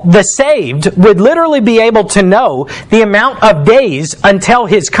all, the saved would literally be able to know the amount of days until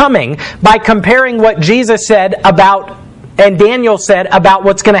his coming by comparing what Jesus said about and Daniel said about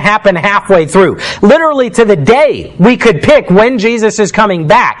what's going to happen halfway through. Literally to the day we could pick when Jesus is coming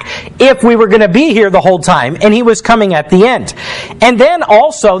back if we were going to be here the whole time and he was coming at the end. And then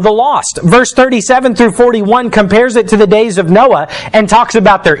also the lost. Verse 37 through 41 compares it to the days of Noah and talks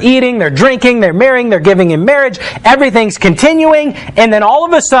about their eating, their drinking, their marrying, their giving in marriage. Everything's continuing, and then all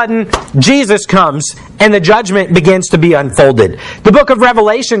of a sudden Jesus comes and the judgment begins to be unfolded. The book of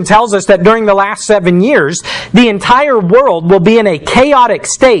Revelation tells us that during the last 7 years, the entire world will be in a chaotic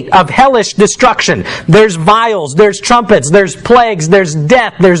state of hellish destruction. There's vials, there's trumpets, there's plagues, there's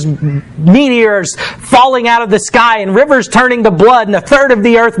death, there's meteors falling out of the sky, and rivers turning to blood, and a third of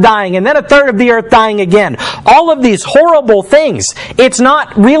the earth dying, and then a third of the earth dying again. All of these horrible things. It's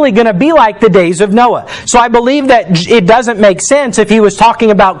not really going to be like the days of Noah. So I believe that it doesn't make sense if he was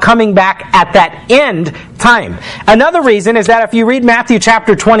talking about coming back at that end time. Another reason is that if you read Matthew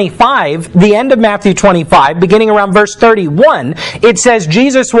chapter 25, the end of Matthew 25, beginning around verse 31, it says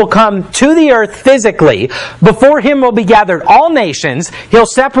Jesus will come to the earth physically. Before him will be gathered all nations. He'll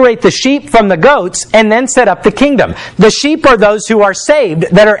separate the sheep from the goats and then set up the kingdom. The sheep are those who are saved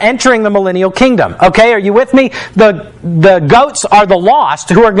that are entering the millennial kingdom. Okay, are you with me? The the goats are the lost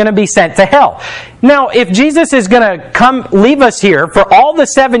who are going to be sent to hell. Now, if Jesus is going to come leave us here for all the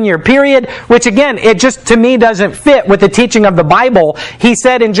 7-year period, which again, it just to me doesn't fit with the teaching of the Bible. He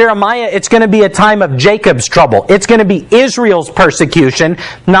said in Jeremiah, it's going to be a time of Jacob's trouble. It's going to be Israel's persecution,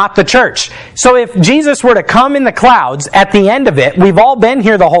 not the church. So if Jesus were to come in the clouds at the end of it, we've all been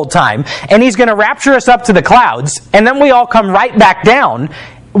here the whole time, and He's going to rapture us up to the clouds, and then we all come right back down.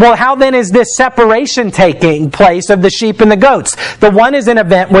 Well, how then is this separation taking place of the sheep and the goats? The one is an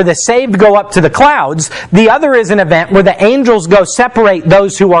event where the saved go up to the clouds. The other is an event where the angels go separate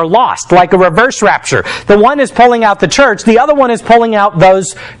those who are lost, like a reverse rapture. The one is pulling out the church. The other one is pulling out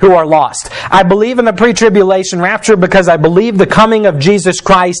those who are lost. I believe in the pre-tribulation rapture because I believe the coming of Jesus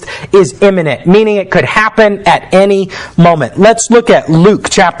Christ is imminent, meaning it could happen at any moment. Let's look at Mark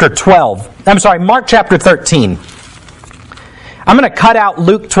chapter 13. I'm going to cut out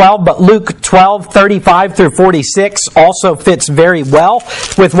Luke 12, but Luke 12, 35 through 46 also fits very well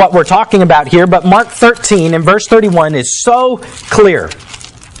with what we're talking about here. But Mark 13 and verse 31 is so clear.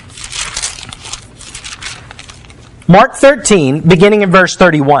 Mark 13, beginning in verse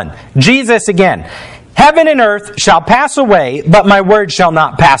 31. Jesus again. Heaven and earth shall pass away, but my word shall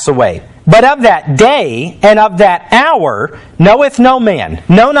not pass away. But of that day and of that hour knoweth no man,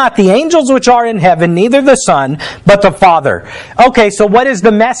 no, not the angels which are in heaven, neither the Son, but the Father. Okay, so what is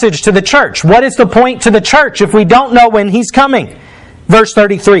the message to the church? What is the point to the church if we don't know when He's coming? Verse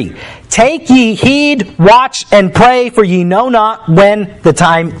 33, take ye heed, watch, and pray, for ye know not when the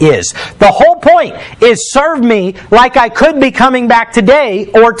time is. The whole point is serve me like I could be coming back today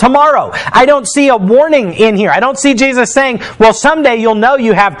or tomorrow. I don't see a warning in here. I don't see Jesus saying, well, someday you'll know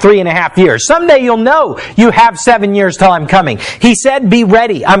you have 3.5 years. Someday you'll know you have 7 years till I'm coming. He said, be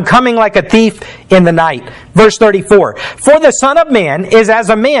ready. I'm coming like a thief in the night. Verse 34, for the Son of Man is as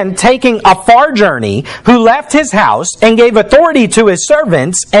a man taking a far journey, who left his house and gave authority to his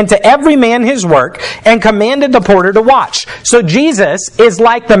servants and to every man his work, and commanded the porter to watch. So Jesus is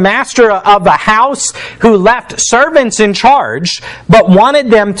like the master of a house who left servants in charge, but wanted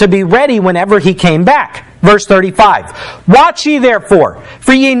them to be ready whenever He came back. Verse 35, watch ye therefore,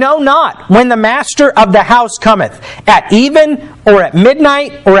 for ye know not when the master of the house cometh, at even, or at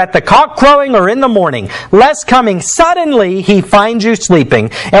midnight, or at the cock crowing, or in the morning, lest coming suddenly He find you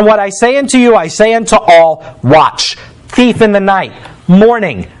sleeping. And what I say unto you, I say unto all, watch. Thief in the night,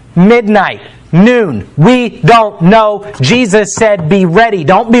 morning, midnight, noon. We don't know. Jesus said, be ready.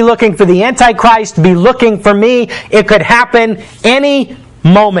 Don't be looking for the Antichrist. Be looking for me. It could happen any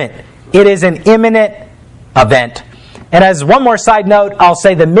moment. It is an imminent event. And as one more side note, I'll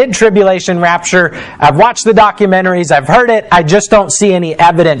say the mid-tribulation rapture, I've watched the documentaries, I've heard it, I just don't see any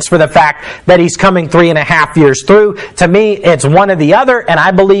evidence for the fact that He's coming 3.5 years through. To me, it's one or the other, and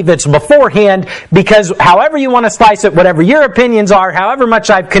I believe it's beforehand, because however you want to slice it, whatever your opinions are, however much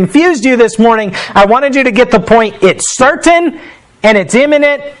I've confused you this morning, I wanted you to get the point. It's certain, and it's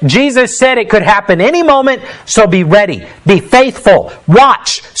imminent. Jesus said it could happen any moment, so be ready. Be faithful.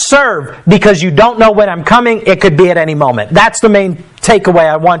 Watch. Serve, because you don't know when I'm coming. It could be at any moment. That's the main takeaway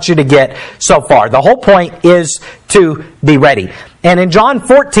I want you to get so far. The whole point is to be ready. And in John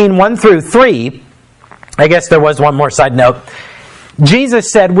 14, 1 through 3, I guess there was one more side note.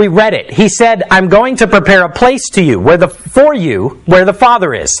 Jesus said, we read it. He said, I'm going to prepare a place to you, for you, where the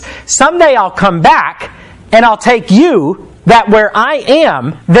Father is. Someday I'll come back, and I'll take you, that where I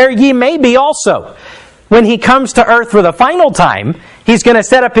am, there ye may be also. When He comes to earth for the final time, He's going to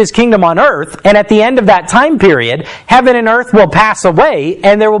set up His kingdom on earth, and at the end of that time period, heaven and earth will pass away,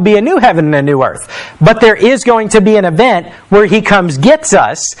 and there will be a new heaven and a new earth. But there is going to be an event where He comes, gets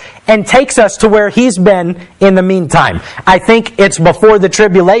us, and takes us to where He's been in the meantime. I think it's before the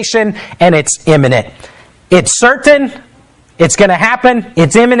tribulation, and it's imminent. It's certain. It's going to happen.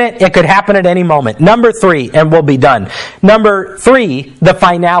 It's imminent. It could happen at any moment. Number 3, and we'll be done. Number 3, the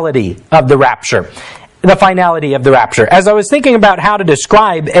finality of the rapture. The finality of the rapture. As I was thinking about how to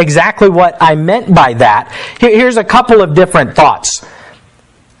describe exactly what I meant by that, here's a couple of different thoughts.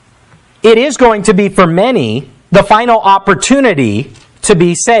 It is going to be, for many, the final opportunity to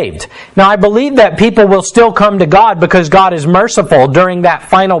be saved. Now, I believe that people will still come to God because God is merciful during that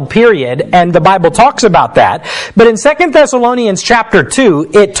final period, and the Bible talks about that. But in 2 Thessalonians chapter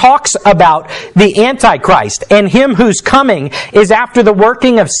 2, it talks about the Antichrist and him whose coming is after the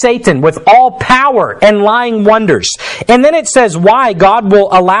working of Satan with all power and lying wonders. And then it says why God will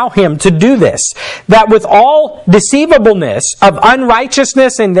allow him to do this. That with all deceivableness of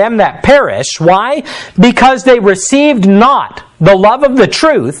unrighteousness in them that perish. Why? Because they received not the love of the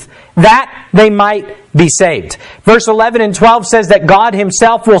truth, that they might be saved. Verse 11 and 12 says that God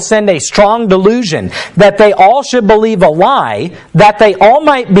himself will send a strong delusion, that they all should believe a lie, that they all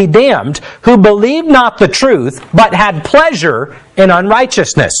might be damned, who believed not the truth, but had pleasure in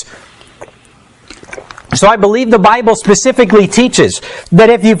unrighteousness. So I believe the Bible specifically teaches that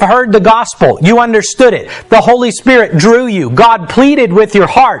if you've heard the gospel, you understood it, the Holy Spirit drew you, God pleaded with your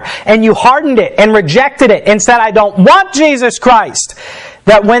heart, and you hardened it and rejected it and said, I don't want Jesus Christ,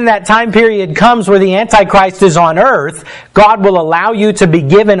 that when that time period comes where the Antichrist is on earth, God will allow you to be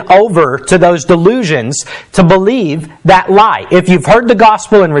given over to those delusions to believe that lie. If you've heard the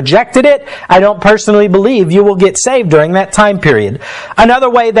gospel and rejected it, I don't personally believe you will get saved during that time period. Another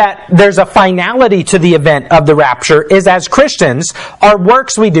way that there's a finality to the event of the rapture is as Christians, our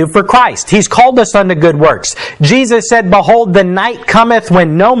works we do for Christ. He's called us unto good works. Jesus said, behold, the night cometh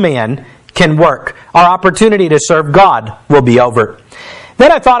when no man can work. Our opportunity to serve God will be over.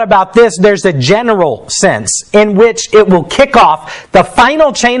 Then I thought about this. There's a general sense in which it will kick off the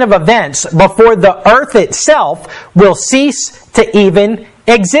final chain of events before the earth itself will cease to even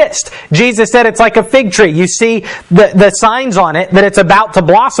exist. Jesus said it's like a fig tree. You see the signs on it that it's about to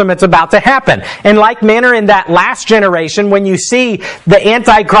blossom, it's about to happen. In like manner, in that last generation, when you see the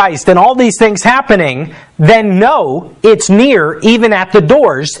Antichrist and all these things happening, then know it's near, even at the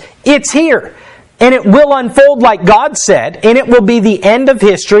doors. It's here. And it will unfold like God said, and it will be the end of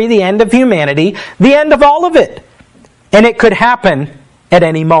history, the end of humanity, the end of all of it. And it could happen at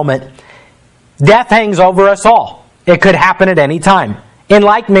any moment. Death hangs over us all. It could happen at any time. In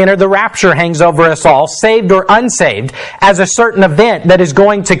like manner, the rapture hangs over us all, saved or unsaved, as a certain event that is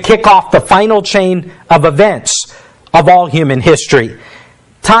going to kick off the final chain of events of all human history.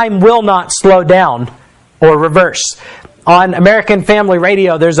 Time will not slow down or reverse. On American Family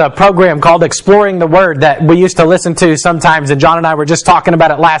Radio, there's a program called Exploring the Word that we used to listen to sometimes, and John and I were just talking about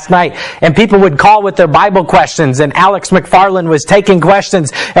it last night. And people would call with their Bible questions, and Alex McFarland was taking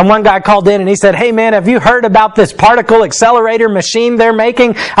questions. And one guy called in and he said, hey man, have you heard about this particle accelerator machine they're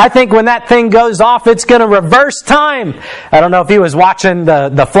making? I think when that thing goes off, it's going to reverse time. I don't know if he was watching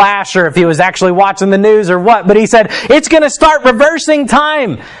the Flash or if he was actually watching the news or what, but he said, it's going to start reversing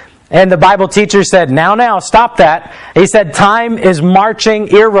time. And the Bible teacher said, now, stop that. He said, time is marching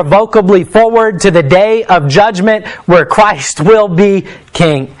irrevocably forward to the day of judgment where Christ will be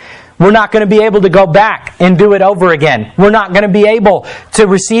king. We're not going to be able to go back and do it over again. We're not going to be able to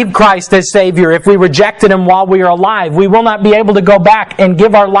receive Christ as Savior if we rejected Him while we are alive. We will not be able to go back and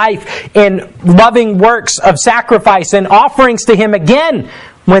give our life in loving works of sacrifice and offerings to Him again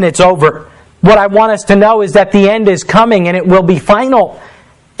when it's over. What I want us to know is that the end is coming and it will be final.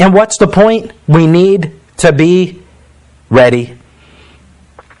 And what's the point? We need to be ready.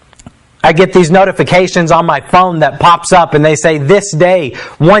 I get these notifications on my phone that pops up and they say this day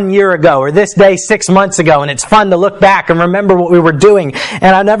 1 year ago or this day 6 months ago, and it's fun to look back and remember what we were doing.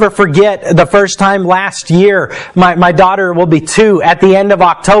 And I'll never forget the first time last year, my daughter will be 2 at the end of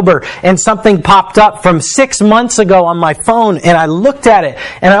October, and something popped up from 6 months ago on my phone, and I looked at it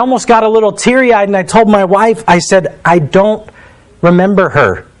and I almost got a little teary-eyed, and I told my wife, I said, I don't remember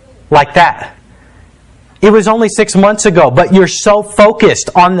her like that. It was only 6 months ago, but you're so focused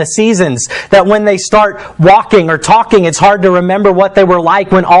on the seasons that when they start walking or talking, it's hard to remember what they were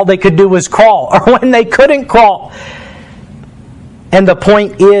like when all they could do was crawl or when they couldn't crawl. And the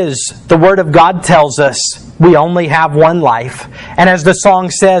point is, the Word of God tells us we only have one life. And as the song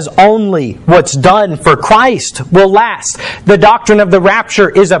says, only what's done for Christ will last. The doctrine of the rapture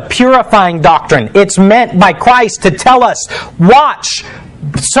is a purifying doctrine. It's meant by Christ to tell us, watch,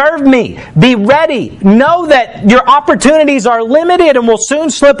 serve me, be ready, know that your opportunities are limited and will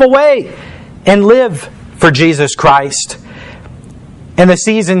soon slip away, and live for Jesus Christ. And the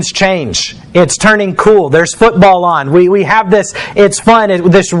seasons change. It's turning cool. There's football on. We have this, it's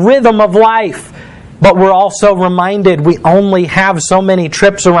fun, this rhythm of life. But we're also reminded we only have so many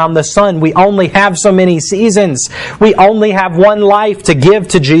trips around the sun. We only have so many seasons. We only have one life to give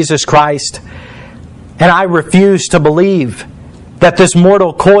to Jesus Christ. And I refuse to believe that this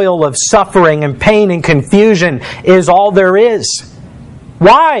mortal coil of suffering and pain and confusion is all there is.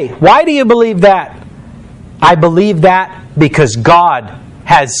 Why? Why do you believe that? I believe that because God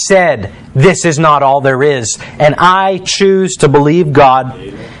has said this is not all there is. And I choose to believe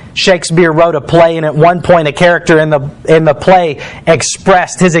God. Shakespeare wrote a play, and at one point a character in the play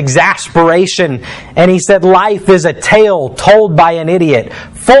expressed his exasperation, and he said, life is a tale told by an idiot,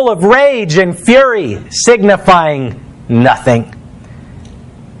 full of rage and fury, signifying nothing.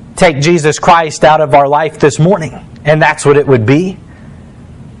 Take Jesus Christ out of our life this morning, and that's what it would be.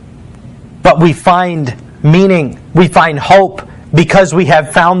 But we find meaning, we find hope because we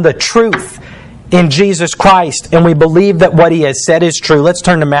have found the truth in Jesus Christ, and we believe that what He has said is true. Let's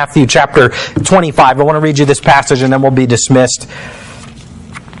turn to Matthew chapter 25. I want to read you this passage, and then we'll be dismissed.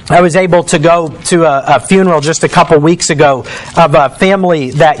 I was able to go to a funeral just a couple weeks ago of a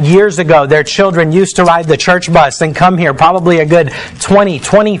family that years ago, their children used to ride the church bus and come here probably a good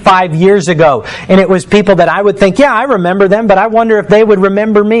 25 years ago. And it was people that I would think, yeah, I remember them, but I wonder if they would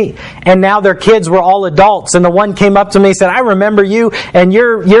remember me. And now their kids were all adults. And the one came up to me and said, I remember you and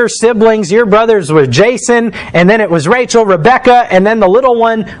your siblings, your brothers were Jason, and then it was Rachel, Rebecca, and then the little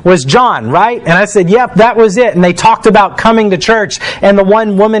one was John, right? And I said, yep, that was it. And they talked about coming to church. And the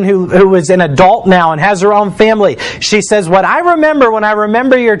one woman who is an adult now and has her own family, she says, what I remember when I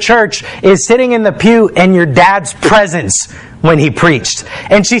remember your church is sitting in the pew and your dad's presence when he preached.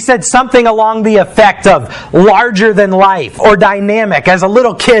 And she said something along the effect of larger than life or dynamic as a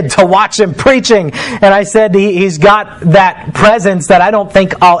little kid to watch him preaching. And I said he's got that presence that I don't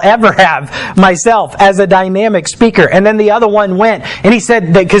think I'll ever have myself as a dynamic speaker. And then the other one went, and he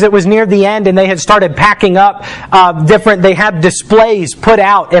said that because it was near the end and they had started packing up they had displays put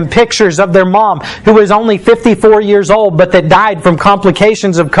out and pictures of their mom who was only 54 years old but that died from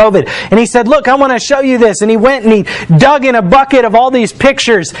complications of COVID. And he said, look, I want to show you this. And he went and he dug in a bucket of all these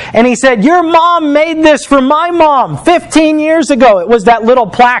pictures, and he said, your mom made this for my mom 15 years ago. It was that little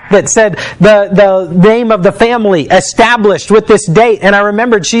plaque that said the name of the family established with this date, and I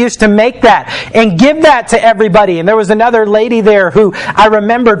remembered she used to make that and give that to everybody. And there was another lady there who I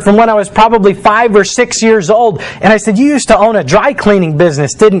remembered from when I was probably 5 or 6 years old, and I said, you used to own a dry cleaning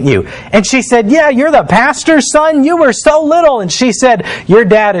business, didn't you? And she said, yeah, you're the pastor's son? You were so little. And she said, your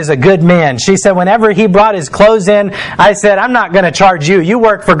dad is a good man. She said, whenever he brought his clothes in, I said, I'm not going to charge you. You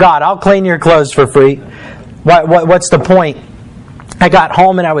work for God. I'll clean your clothes for free. What's the point? I got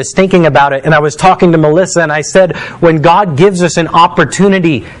home and I was thinking about it, and I was talking to Melissa, and I said, when God gives us an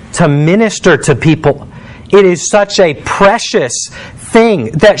opportunity to minister to people, it is such a precious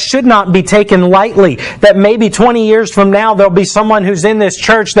thing that should not be taken lightly. That maybe 20 years from now there'll be someone who's in this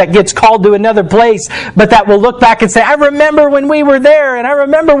church that gets called to another place, but that will look back and say, I remember when we were there, and I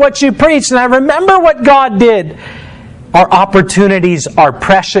remember what you preached, and I remember what God did. Our opportunities are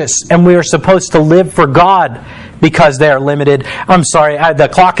precious, and we are supposed to live for God because they are limited. I'm sorry, the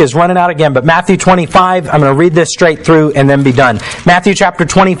clock is running out again, but Matthew 25, I'm going to read this straight through and then be done. Matthew chapter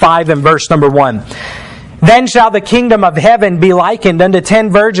 25 and verse number 1. Then shall the kingdom of heaven be likened unto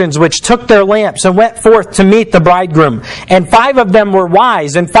 10 virgins which took their lamps and went forth to meet the bridegroom. And 5 of them were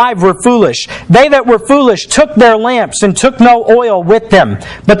wise, and 5 were foolish. They that were foolish took their lamps and took no oil with them.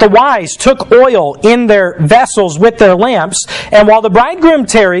 But the wise took oil in their vessels with their lamps. And while the bridegroom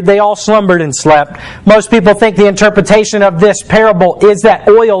tarried, they all slumbered and slept. Most people think the interpretation of this parable is that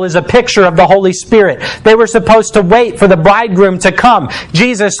oil is a picture of the Holy Spirit. They were supposed to wait for the bridegroom to come.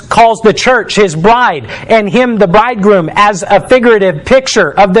 Jesus calls the church His bride, and Him the bridegroom, as a figurative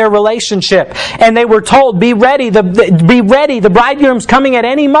picture of their relationship. And they were told, be ready, the bridegroom's coming at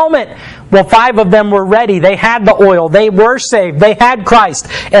any moment. Well, 5 of them were ready. They had the oil. They were saved. They had Christ.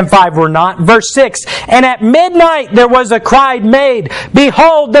 And 5 were not. Verse 6, and at midnight there was a cry made,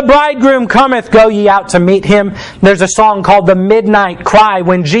 behold, the bridegroom cometh, go ye out to meet Him. There's a song called the Midnight Cry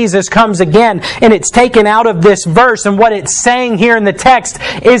when Jesus comes again, and it's taken out of this verse. And what it's saying here in the text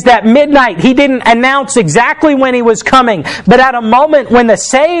is that midnight, He didn't announce exactly when He was coming, but at a moment when the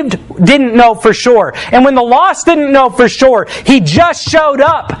saved didn't know for sure, and when the lost didn't know for sure, He just showed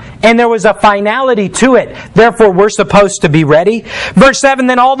up. And there was a finality to it. Therefore, we're supposed to be ready. Verse 7,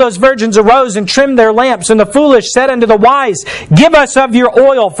 then all those virgins arose and trimmed their lamps. And the foolish said unto the wise, give us of your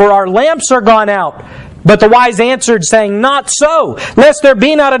oil, for our lamps are gone out. But the wise answered, saying, not so, lest there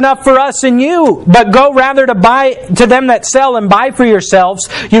be not enough for us and you. But go rather to buy to them that sell and buy for yourselves.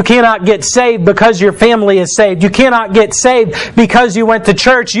 You cannot get saved because your family is saved. You cannot get saved because you went to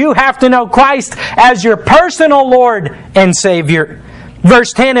church. You have to know Christ as your personal Lord and Savior.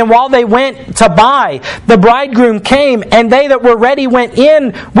 Verse 10, and while they went to buy, the bridegroom came, and they that were ready went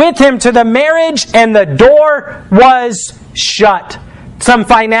in with him to the marriage, and the door was shut. Some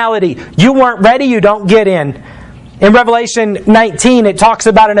finality. You weren't ready, you don't get in. In Revelation 19, it talks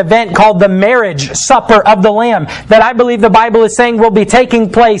about an event called the marriage supper of the Lamb that I believe the Bible is saying will be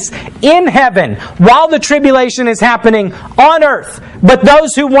taking place in heaven while the tribulation is happening on earth. But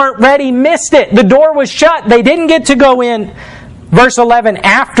those who weren't ready missed it. The door was shut. They didn't get to go in. Verse 11,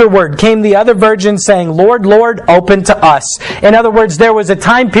 afterward came the other virgins saying, Lord, Lord, open to us. In other words, there was a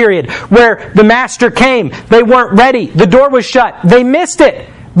time period where the Master came. They weren't ready. The door was shut. They missed it.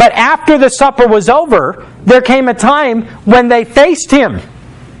 But after the supper was over, there came a time when they faced Him.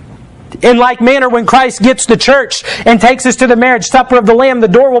 In like manner, when Christ gets the church and takes us to the marriage supper of the Lamb, the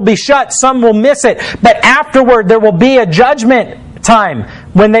door will be shut. Some will miss it. But afterward, there will be a judgment time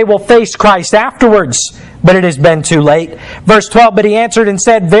when they will face Christ afterwards. But it has been too late. Verse 12, but he answered and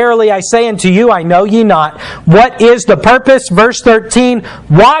said, verily I say unto you, I know ye not. What is the purpose? Verse 13,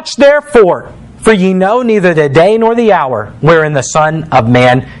 watch therefore, for ye know neither the day nor the hour wherein the Son of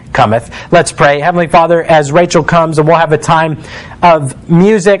Man cometh. Let's pray. Heavenly Father, as Rachel comes, and we'll have a time of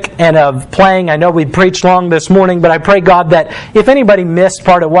music and of playing. I know we preached long this morning, but I pray, God, that if anybody missed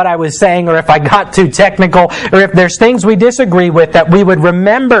part of what I was saying, or if I got too technical, or if there's things we disagree with, that we would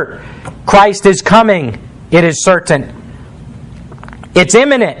remember Christ is coming. It is certain. It's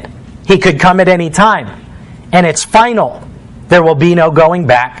imminent. He could come at any time. And it's final. There will be no going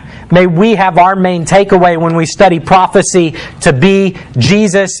back. May we have our main takeaway when we study prophecy to be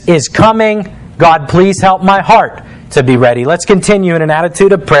Jesus is coming. God, please help my heart to be ready. Let's continue in an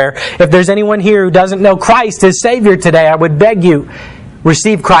attitude of prayer. If there's anyone here who doesn't know Christ as Savior today, I would beg you,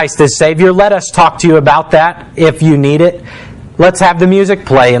 receive Christ as Savior. Let us talk to you about that if you need it. Let's have the music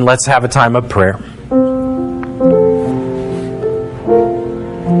play and let's have a time of prayer.